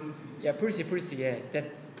actually. Yeah, Pulsi, yeah. That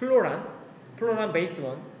Pluran based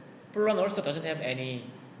one. Pluran also doesn't have any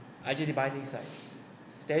IgD binding site.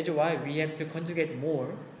 So that's why we have to conjugate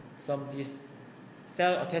more some this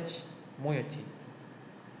cell attached moiety.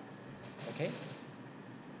 Okay.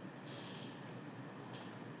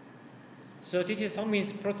 So this is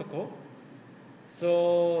Sungmin's protocol.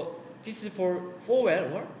 So this is for 4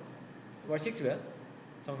 well or 6 well,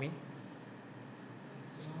 Sungmin.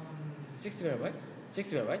 6 well, right?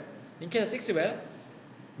 6 well, right? In case of 6 well,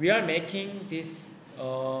 we are making this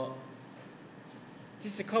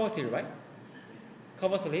this is cover slip, right?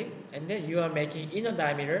 Cover slip, and then you are making inner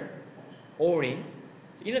diameter O-ring.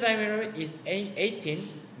 So inner diameter is 18,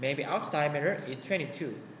 maybe outer diameter is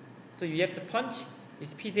 22. So you have to punch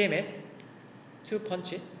this PDMS to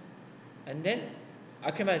punch it, and then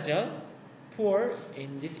acrylamide gel pour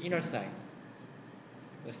in this inner side.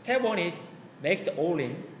 The step 1 is make the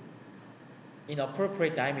O-ring in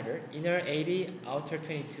appropriate diameter, inner 80, outer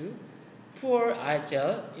 22. Pour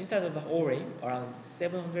gel inside of the O-ring around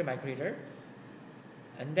 700 microliter,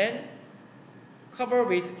 and then cover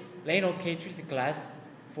with Lane OK treated glass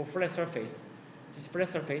for flat surface. This flat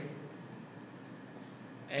surface,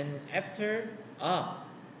 and after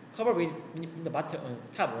cover with in the bottom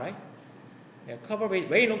top, right? Yeah, cover with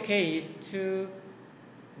Lane OK is to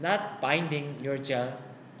not binding your gel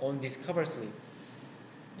on this cover slip.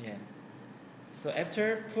 Yeah. So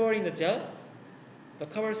after pouring the gel, the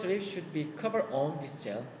cover slip should be covered on this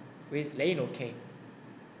gel with Lane OK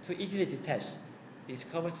to easily detach this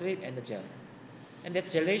cover slip and the gel. And that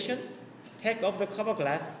gelation, take off the cover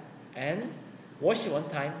glass and wash it one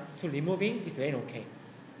time to removing this rain okay.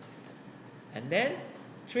 And then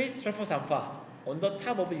treat sulfosampa on the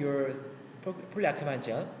top of your polyacrylamide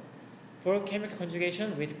gel for chemical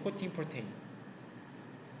conjugation with coating protein.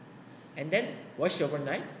 And then wash it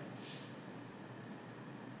overnight.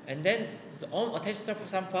 And then the unattached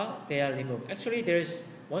sulfosampa they are removed. Actually, there's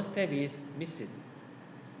one step is missing.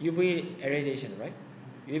 UV irradiation, right?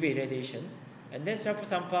 UV irradiation. And then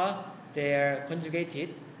sulfosampa they are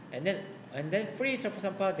conjugated, and then free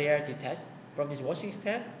sulfosampa they are detached from this washing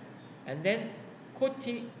step, and then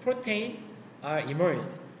coating protein are immersed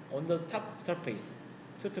on the top surface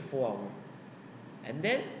 2 to 4 hours, and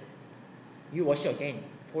then you wash again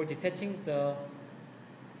for detaching the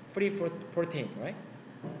free protein, right?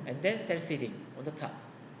 And then cell seeding on the top.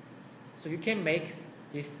 So you can make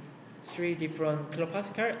these 3 different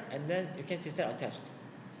kilopascal, and then you can see cell attached.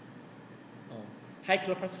 High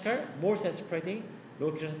kilopascal, more cell spreading.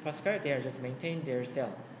 Low kilopascal, they are just maintain their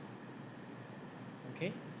cell.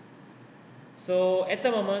 Okay. So at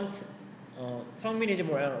the moment, Sungmin is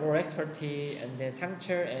more expertise, and then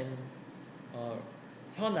Sangchul and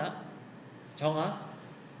Hyuna, Jung-Hwan,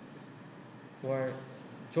 or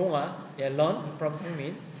Jung-Hwan, learn from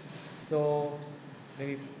Sungmin. So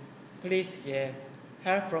maybe please,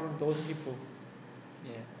 help from those people.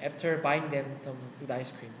 After buying them some good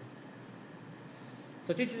ice cream.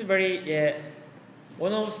 So this is very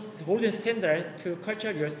one of the golden standards to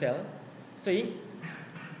culture your cell. So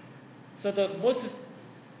the most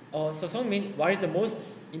so Sungmin, what is the most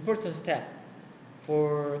important step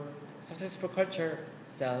for successful culture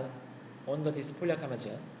cell under this polyacrylamide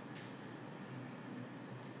gel?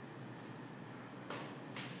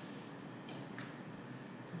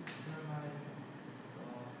 Determine the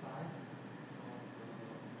size of the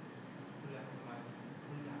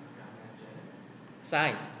polyacrylamide gel.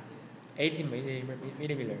 Size, Yes. 18 millimeter. Yeah,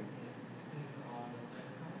 depend on the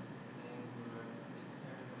cell types and your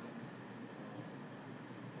experiment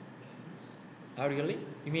schedules. Oh, really?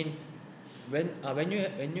 You mean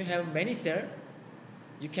when you have many cells,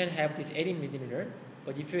 you can have this 18 millimeter,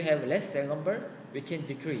 but if you have less cell number, we can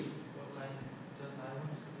decrease. But like, just I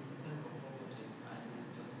want to see the cell morphologies. I need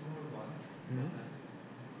the small one, but Mhm. like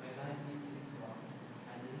when I did this one,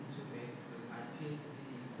 I need to make the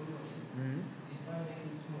iPSC colonies. Mhm. If I make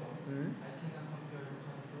it small, Mhm. I cannot compare the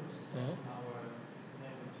controls Uh-huh. and our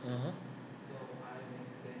experiment tools. Uh-huh. So I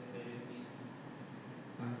make them very big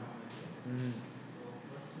biomaterials. Mm. So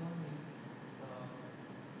first one is the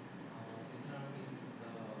determine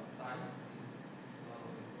the size is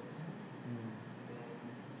important. Mm. Then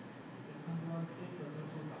second one, treat the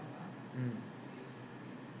sulfosampa. Mm. If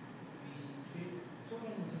we treat too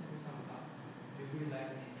many sulfosampa, you feel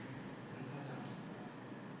like this 단파장,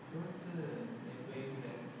 short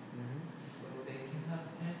wavelengths, Mhm. so they cannot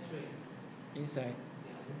penetrate Inside.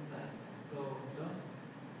 inside. So just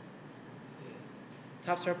okay,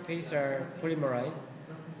 Top surface yeah, are surface polymerized.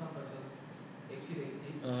 sulfosampa just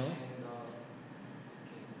activated Uh-huh. and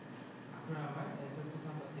okay, acrylamide and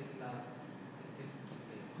sulfosampa did not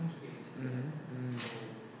conjugate together. Mm-hmm. So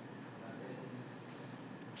yeah, that is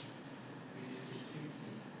really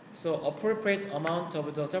tricky. So appropriate amount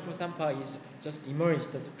of the surface sample is just immerse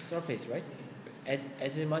the surface, right? Yes.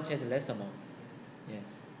 As much as less amount. Yes. Yeah.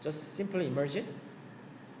 Just simply immerse it.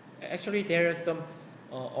 Actually, there are some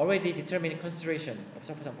already determined concentration of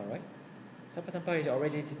surface sample, right? Surface sample is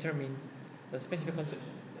already determined the specific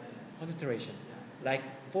concentration. Yeah. Like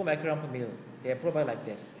 4 microgram per mil. They are provided like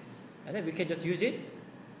this. Yes. And then we can just use it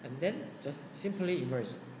and then just simply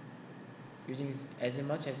immerse using as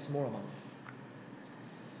much as small amount.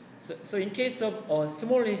 So in case of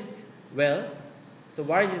smallest well, so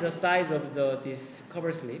what is the size of this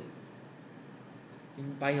cover slip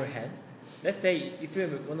by your hand? Let's say if you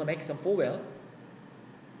want to make some 4 well,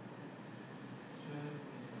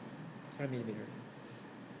 12 millimeter.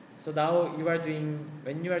 So now you are doing,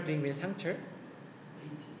 when you are doing with Sangchul,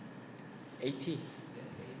 80. Yes,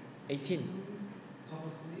 18. cover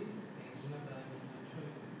sleeve and inner diameter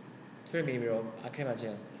 12. 12 millimeter of acrylamide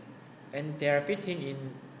gel. Yes. And they are fitting in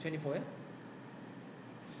 24 well?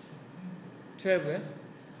 12 well?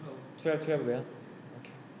 12 well.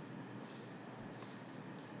 Okay.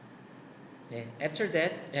 Yeah. After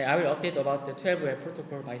that, I will update about the 12 well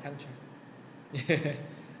protocol by Sangchul.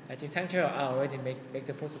 I think Sangchul already make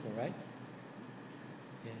the protocol, right?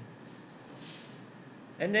 Yeah.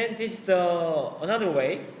 And then this is another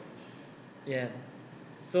way. Yeah.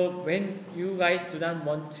 So when you guys do not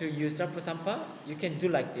want to use sulfur sampa, you can do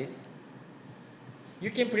like this. You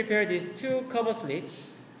can prepare these 2 cover slips,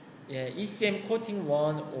 ECM coating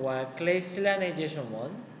one or clay selenization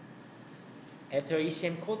one. After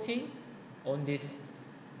ECM coating, on this.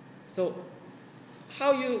 So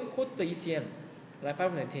how you coat the ECM like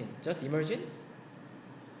 519? Just immersion?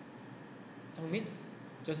 Sangmin?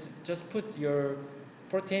 Just put your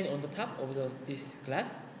protein on the top of this glass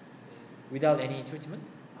네. without any treatment?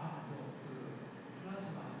 그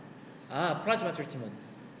플라즈마 treatment. Plasma treatment.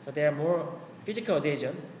 So there are more physical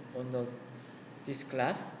adhesion on this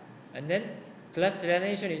glass, and then glass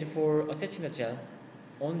lamination is for attaching the gel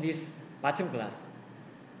on this bottom glass.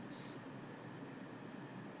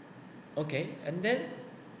 Okay, and then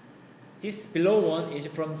this below one is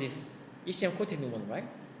from this ECM coated one, right?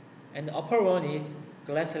 And the upper one is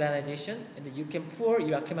glass lamination, and you can pour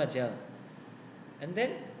your acrylic gel, and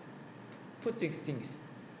then put these things.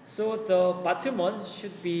 So the bottom one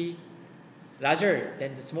should be larger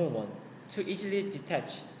than the small one to easily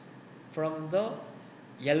detach from the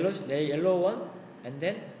yellow one and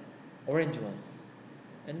then orange one,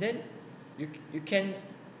 and then you can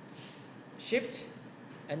shift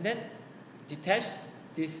and then detach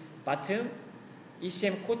this bottom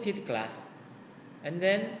ECM coated glass, and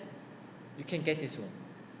then you can get this one.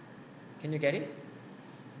 Can you get it?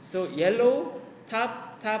 So yellow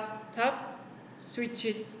top, switch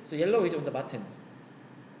it. So yellow is on the bottom.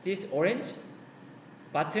 This orange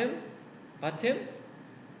bottom,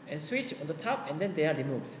 and switch on the top, and then they are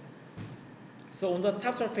removed. So on the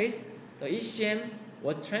top surface, the ECM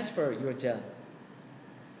will transfer your gel,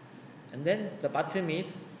 and then the bottom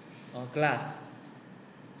is glass.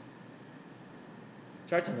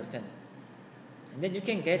 Try to understand, and then you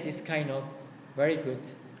can get this kind of very good,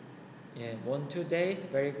 1-2 days,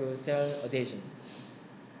 very good cell adhesion.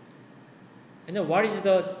 And then what is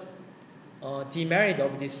the demerit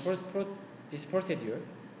of this procedure,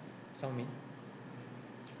 Sangmin,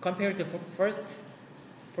 compared to first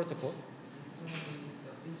protocol? This one is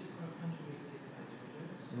the physical conjugated hydrogen,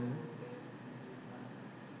 so Mhm. that this is not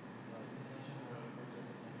the international culture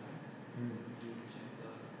standard. Mm. We check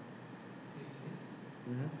the stiffness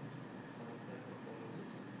Mhm. of the cell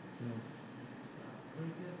morphologies. Mm. The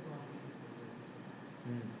previous one is presented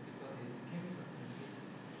Mm. because it's chemical conjugated.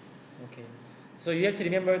 Okay, so you have to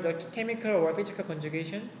remember the chemical or physical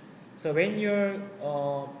conjugation. So when your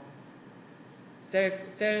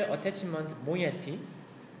cell attachment moiety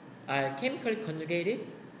are chemically conjugated,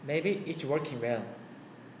 maybe it's working well.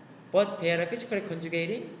 But they are physically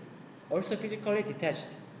conjugating, also physically detached.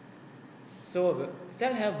 So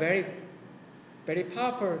cells have very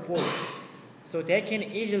powerful force, so they can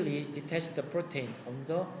easily detach the protein on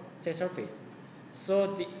the cell surface.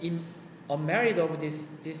 So the merit of this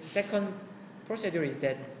second procedure is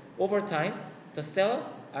that over time the cells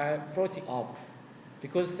are floating up,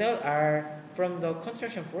 because cells are from the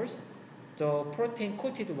contraction force, the protein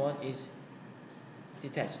coated one is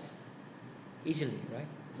detached easily, right?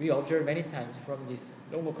 We observe many times from this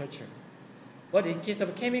local culture. But in case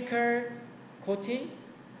of chemical coating,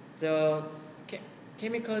 the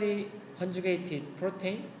chemically conjugated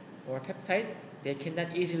protein or peptide, they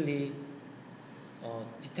cannot easily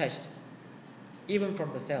detach even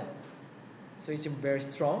from the cell. So it's very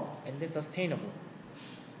strong and then sustainable.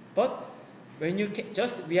 But when you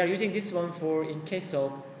we are using this one for in case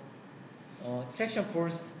of traction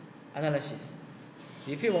force analysis.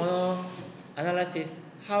 If you wanna analyze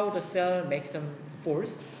how the cell makes some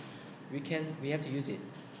force, we have to use it.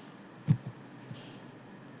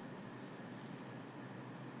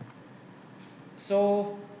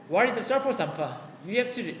 So what is the sulfur sampa?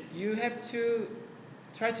 You have to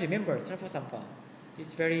try to remember sulfur sampa.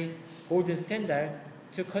 This very golden standard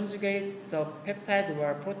to conjugate the peptide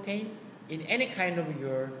or protein in any kind of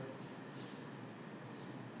your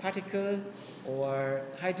particle or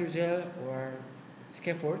hydrogel or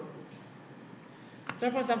scaffold.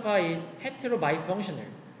 Sulfur sampa is heterobifunctional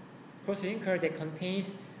cross-linker that contains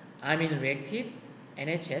amine-reactive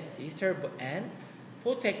NHS ester and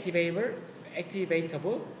photoactivatable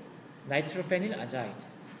nitrophenyl azide.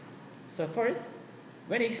 So first,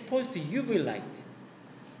 when exposed to UV light,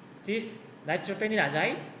 this nitrophenyl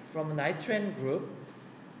azide from ITREN group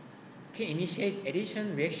can initiate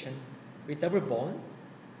addition reaction with double bond,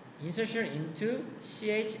 insertion into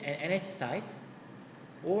CH and NH site,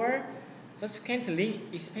 or subsequent link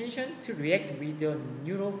expansion to react with the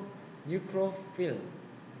neutrophil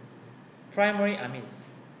primary amines.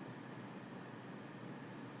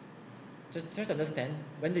 Just try to understand,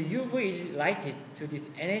 when the UV is lighted to this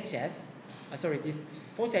this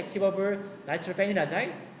photoactivable nitrophenyl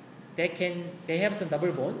azide, they have some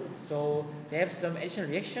double bond, so they have some additional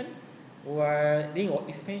reaction or ring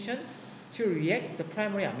expansion to react the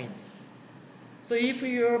primary amines. So if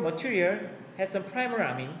your material has some primary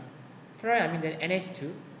amine then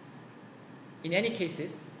NH2, in any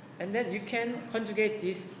cases, and then you can conjugate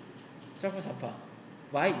this sulfur sampa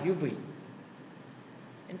by UV.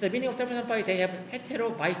 In the meaning of sulfur sampa, they have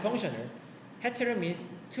hetero bifunctional. Hetero means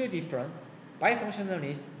two different, bifunctional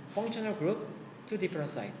is functional group, two different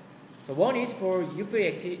sites. So one is for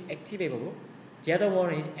UV activable, the other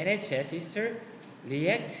one is NHS ester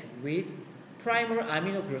react with primer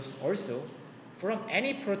amino groups also from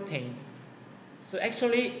any protein. So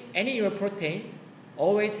actually any your protein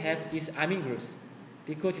always have these amine groups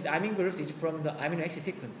because these amine groups is from the amino acid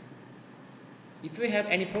sequence. If you have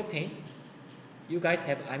any protein, you guys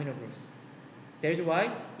have amino groups. That is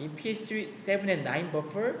why in pH 7 and 9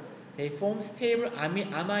 buffer they form stable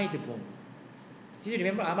amide bond. Did you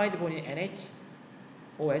remember amide bond in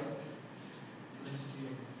NHOS?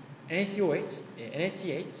 NaCOH,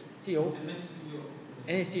 NaCH, CO,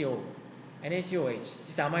 NaCOH. This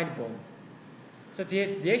is amide bond. So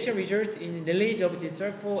the reaction results in release of the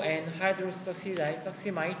sulfur and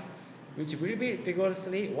hydroxyamide, which will be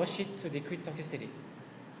vigorously washed to decrease toxicity.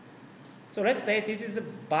 So let's say this is a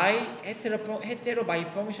hetero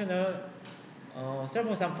bifunctional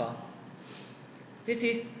sulfur sampa. This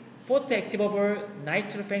is photoactivable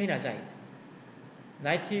nitrophenylazide.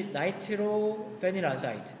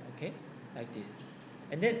 Nitrophenylazide, okay, like this.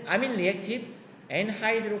 And then amine reactive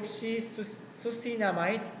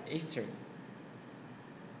N-hydroxysuccinamide ester.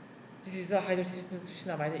 This is a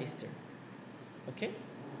hydroxysuccinamide ester. Okay.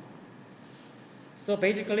 So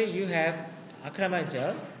basically, you have acrylamide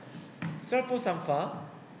gel, sulfur sampa.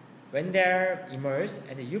 When they are immersed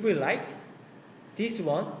and the UV light, this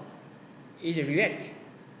one is react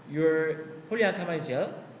your polyacrylamide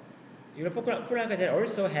gel. Your polyacrylamide gel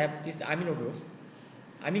also have these amine groups,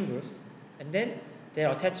 and then they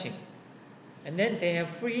are attaching, and then they have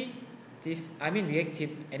free this amine reactive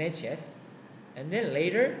NHS, and then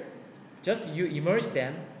later just you immerse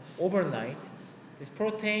them overnight, this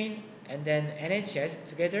protein and then NHS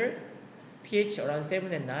together, pH around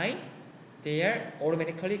 7 and 9, they are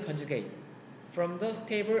automatically conjugate from the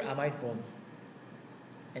stable amide bond,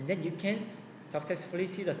 and then you can successfully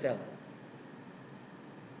see the cell.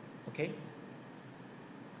 Okay.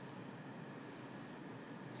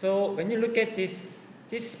 So when you look at this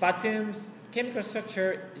bottom chemical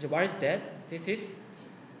structure, what is that? This is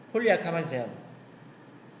polyacrylamide gel.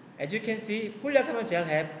 As you can see, polyacrylamide gel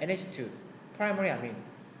have NH2, primary amine.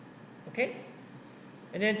 Okay?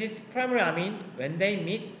 And then this primary amine, when they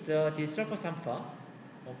meet the sulfur sampa,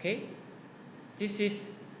 okay, this is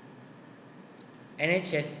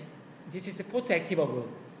NHS. This is the photoactivable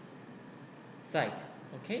site.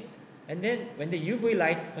 Okay? And then when the UV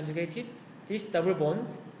light conjugated, this double bond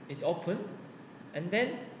is open, and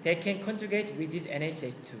then they can conjugate with this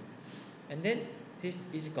NHH2, and then this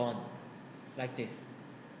is gone like this,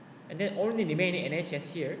 and then only remaining NHS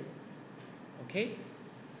here. Okay,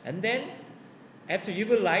 and then after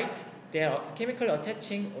UV light, they are chemically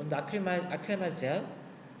attaching on the acrylamide gel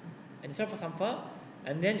and sulfur sampa,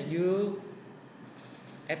 and then you,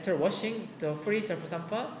 after washing the free sulfur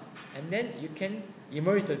sampa, and then you can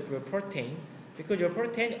immerse your protein, because your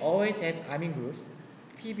protein always have amine groups,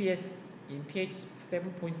 PBS in pH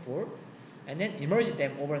 7.4, and then immerse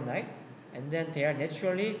them overnight, and then they are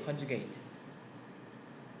naturally conjugate.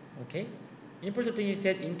 Okay. Important thing is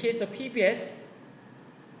that in case of PBS,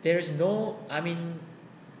 there is no amine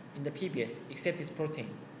in the PBS except this protein.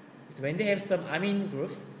 So when they have some amine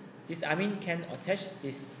groups, this amine can attach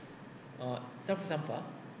this sulfur sampa,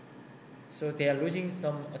 so they are losing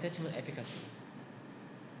some attachment efficacy.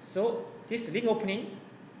 So this ring opening,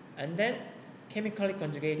 and then chemically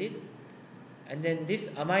conjugated, and then this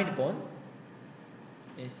amide bond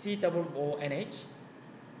is COONH,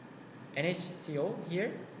 NHCO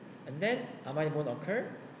here, and then amide bond occur,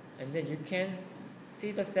 and then you can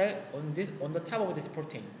see the cell on the top of this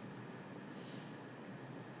protein.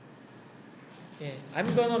 Yeah,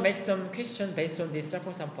 I'm gonna make some question based on this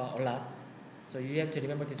sulfur sampa a lot, so you have to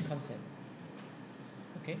remember this concept.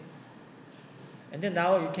 Okay, and then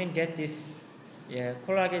now you can get this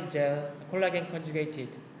collagen gel, collagen conjugated.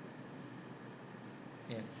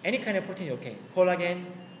 Yeah, any kind of protein is okay. Collagen,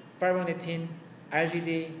 fibronectin,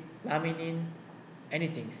 RGD, laminin,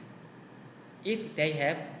 anything. If they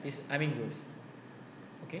have these amine groups.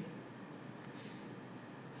 Okay.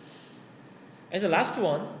 As the last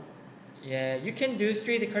one, you can do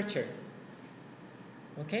 3D culture.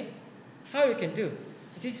 Okay. How you can do?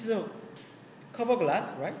 This is a cover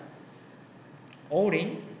glass, right?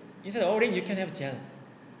 O-ring. Inside O-ring you can have gel.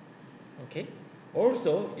 Okay.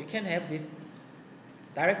 Also you can have this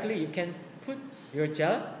directly. You can put your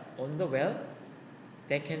gel on the well.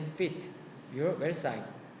 They can fit your well size.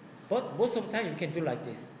 But most of the time you can do like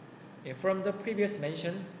this. From the previous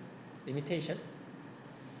mentioned limitation.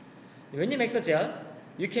 When you make the gel,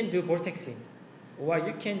 you can do vortexing, or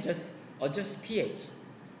you can just adjust pH.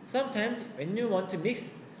 Sometimes when you want to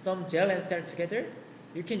mix some gel and cell together,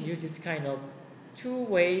 you can use this kind of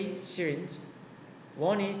two-way syringe.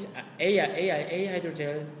 One is A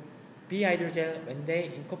hydrogel, B hydrogel when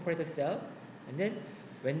they incorporate the cell, and then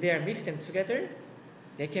when they are mixed them together,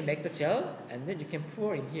 they can make the gel, and then you can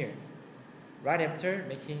pour in here right after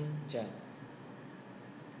making gel.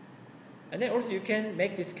 And then also you can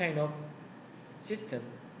make this kind of system.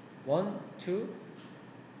 1, 2,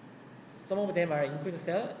 some of them are include the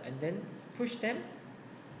cell, and then push them,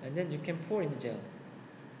 and then you can pour in the gel.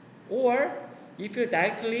 Or if you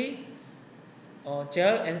directly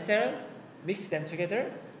gel and cell mix them together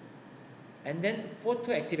and then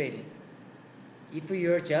photo activate it. If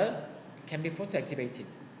your gel can be photo activated.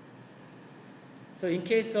 So in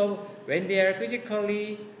case of when they are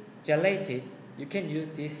physically gelated, you can use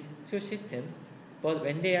these two systems. But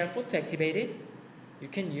when they are photo activated, you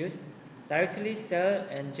can use directly cell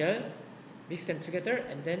and gel, mix them together,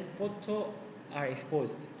 and then photo are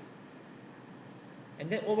exposed. And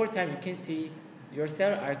then over time you can see your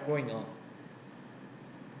cells are growing up.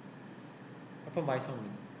 Upon by some.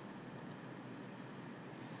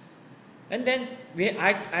 And then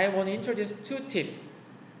I want to introduce two tips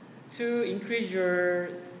to increase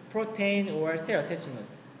your protein or cell attachment.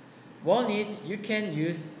 One is you can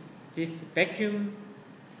use this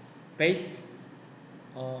vacuum-based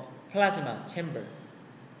plasma chamber.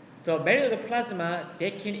 The better the plasma,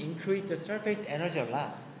 they can increase the surface energy a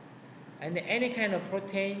lot. And any kind of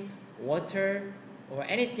protein, water, or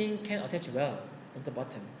anything can attach well on the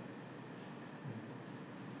bottom.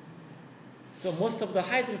 So most of the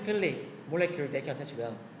hydrophilic molecules, they can attach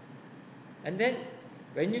well. And then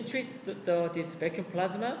when you treat this vacuum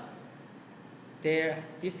plasma,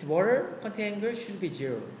 this water content angle should be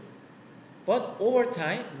 0. But over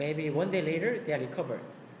time, maybe 1 day later, they are recovered.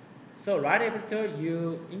 So right after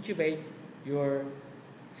you incubate your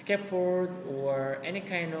scaffold or any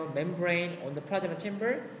kind of membrane on the plasma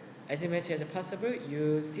chamber, as much as possible,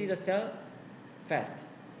 you see the cell fast.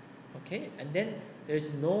 Okay, and then there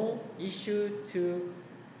is no issue to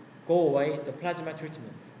go away the plasma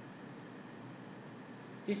treatment.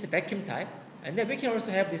 This is vacuum type, and then we can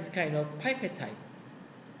also have this kind of pipette type.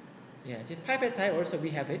 Yeah, this pipette type also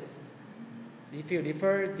we have it. So if you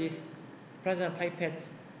refer this plasma pipette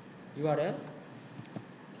URL,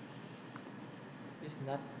 it's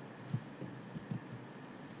not.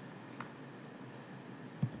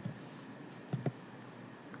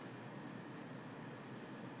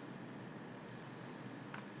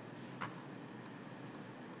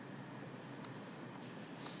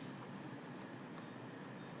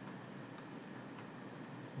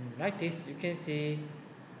 Like this, you can see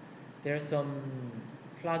there's some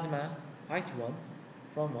plasma, white one,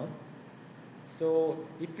 from one. So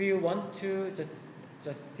if you want to just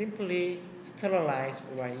simply sterilize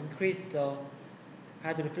or increase the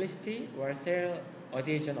hydrophilicity or cell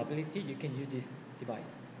adhesion ability, you can use this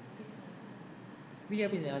device. We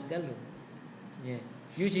have in our cell room. Yeah,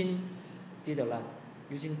 Eugene did a lot.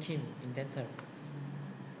 Eugene Kim in dental.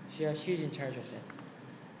 She's in charge of that.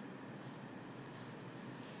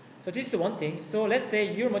 So this is the one thing. So let's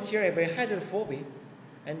say your material is very hydrophobic,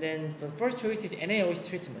 and then the first choice is NaOH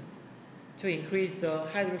treatment to increase the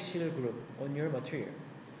hydroxyl group on your material.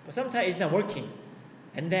 But sometimes it's not working.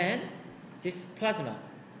 And then this plasma,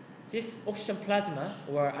 this oxygen plasma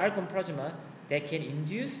or argon plasma, they can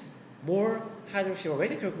induce more hydroxyl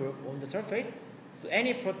radical group on the surface. So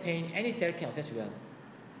any protein, any cell can attach well.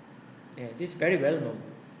 Yeah, this is very well known.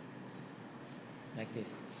 Like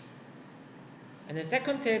this. And the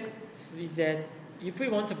second tip is that if we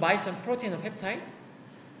want to buy some protein or peptide,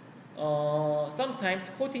 sometimes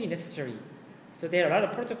coating is necessary. So there are a lot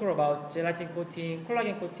of protocol about gelatin coating,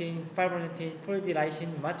 collagen coating, fibronectin,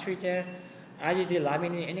 polydylysine, matrigel, IgD,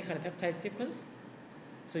 laminin, any kind of peptide sequence.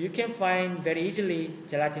 So you can find very easily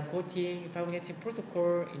gelatin coating, fibronectin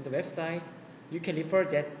protocol in the website. You can refer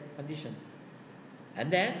that condition.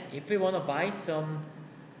 And then if we want to buy some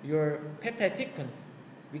your peptide sequence,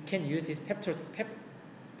 we can use this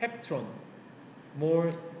Peptron.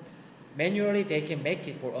 More manually, they can make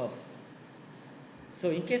it for us.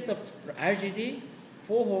 So in case of RGD,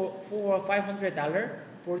 $400 or $500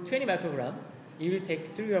 for 20 microgram, it will take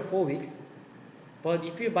 3 or 4 weeks. But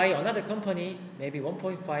if you buy another company, maybe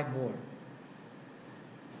 1.5 more.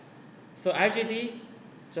 So RGD,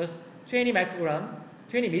 just 20 milligram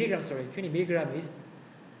is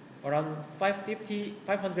around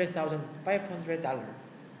 $500,000.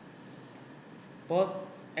 But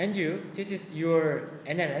Andrew, this is your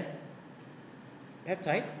NNS.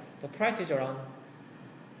 peptide, the price is around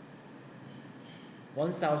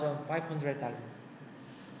 $1,500.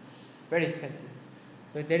 Very expensive.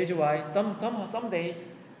 So that is why someday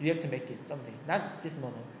you have to make it. Someday, not this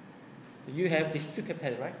moment. So you have these two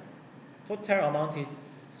peptides, right? Total amount is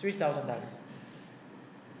 $3,000.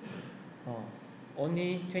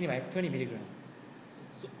 Only 20 milligram.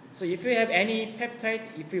 So if you have any peptide,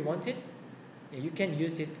 if you want it, you can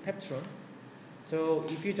use this peptron. So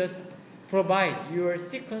if you just provide your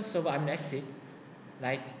sequence of amino acid,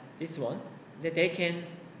 like this one, then they can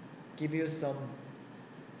give you some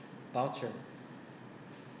voucher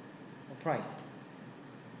or price.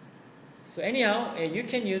 So anyhow, you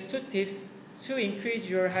can use two tips to increase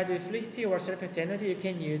your hydrophilicity or surface energy. You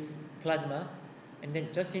can use plasma, and then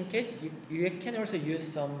just in case, you can also use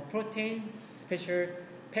some protein, special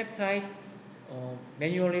peptide,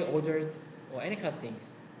 manually ordered, or any kind of things.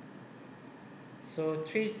 So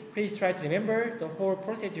please try to remember the whole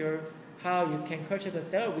procedure, how you can culture the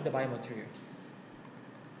cell with the biomaterial.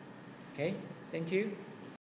 Okay, thank you.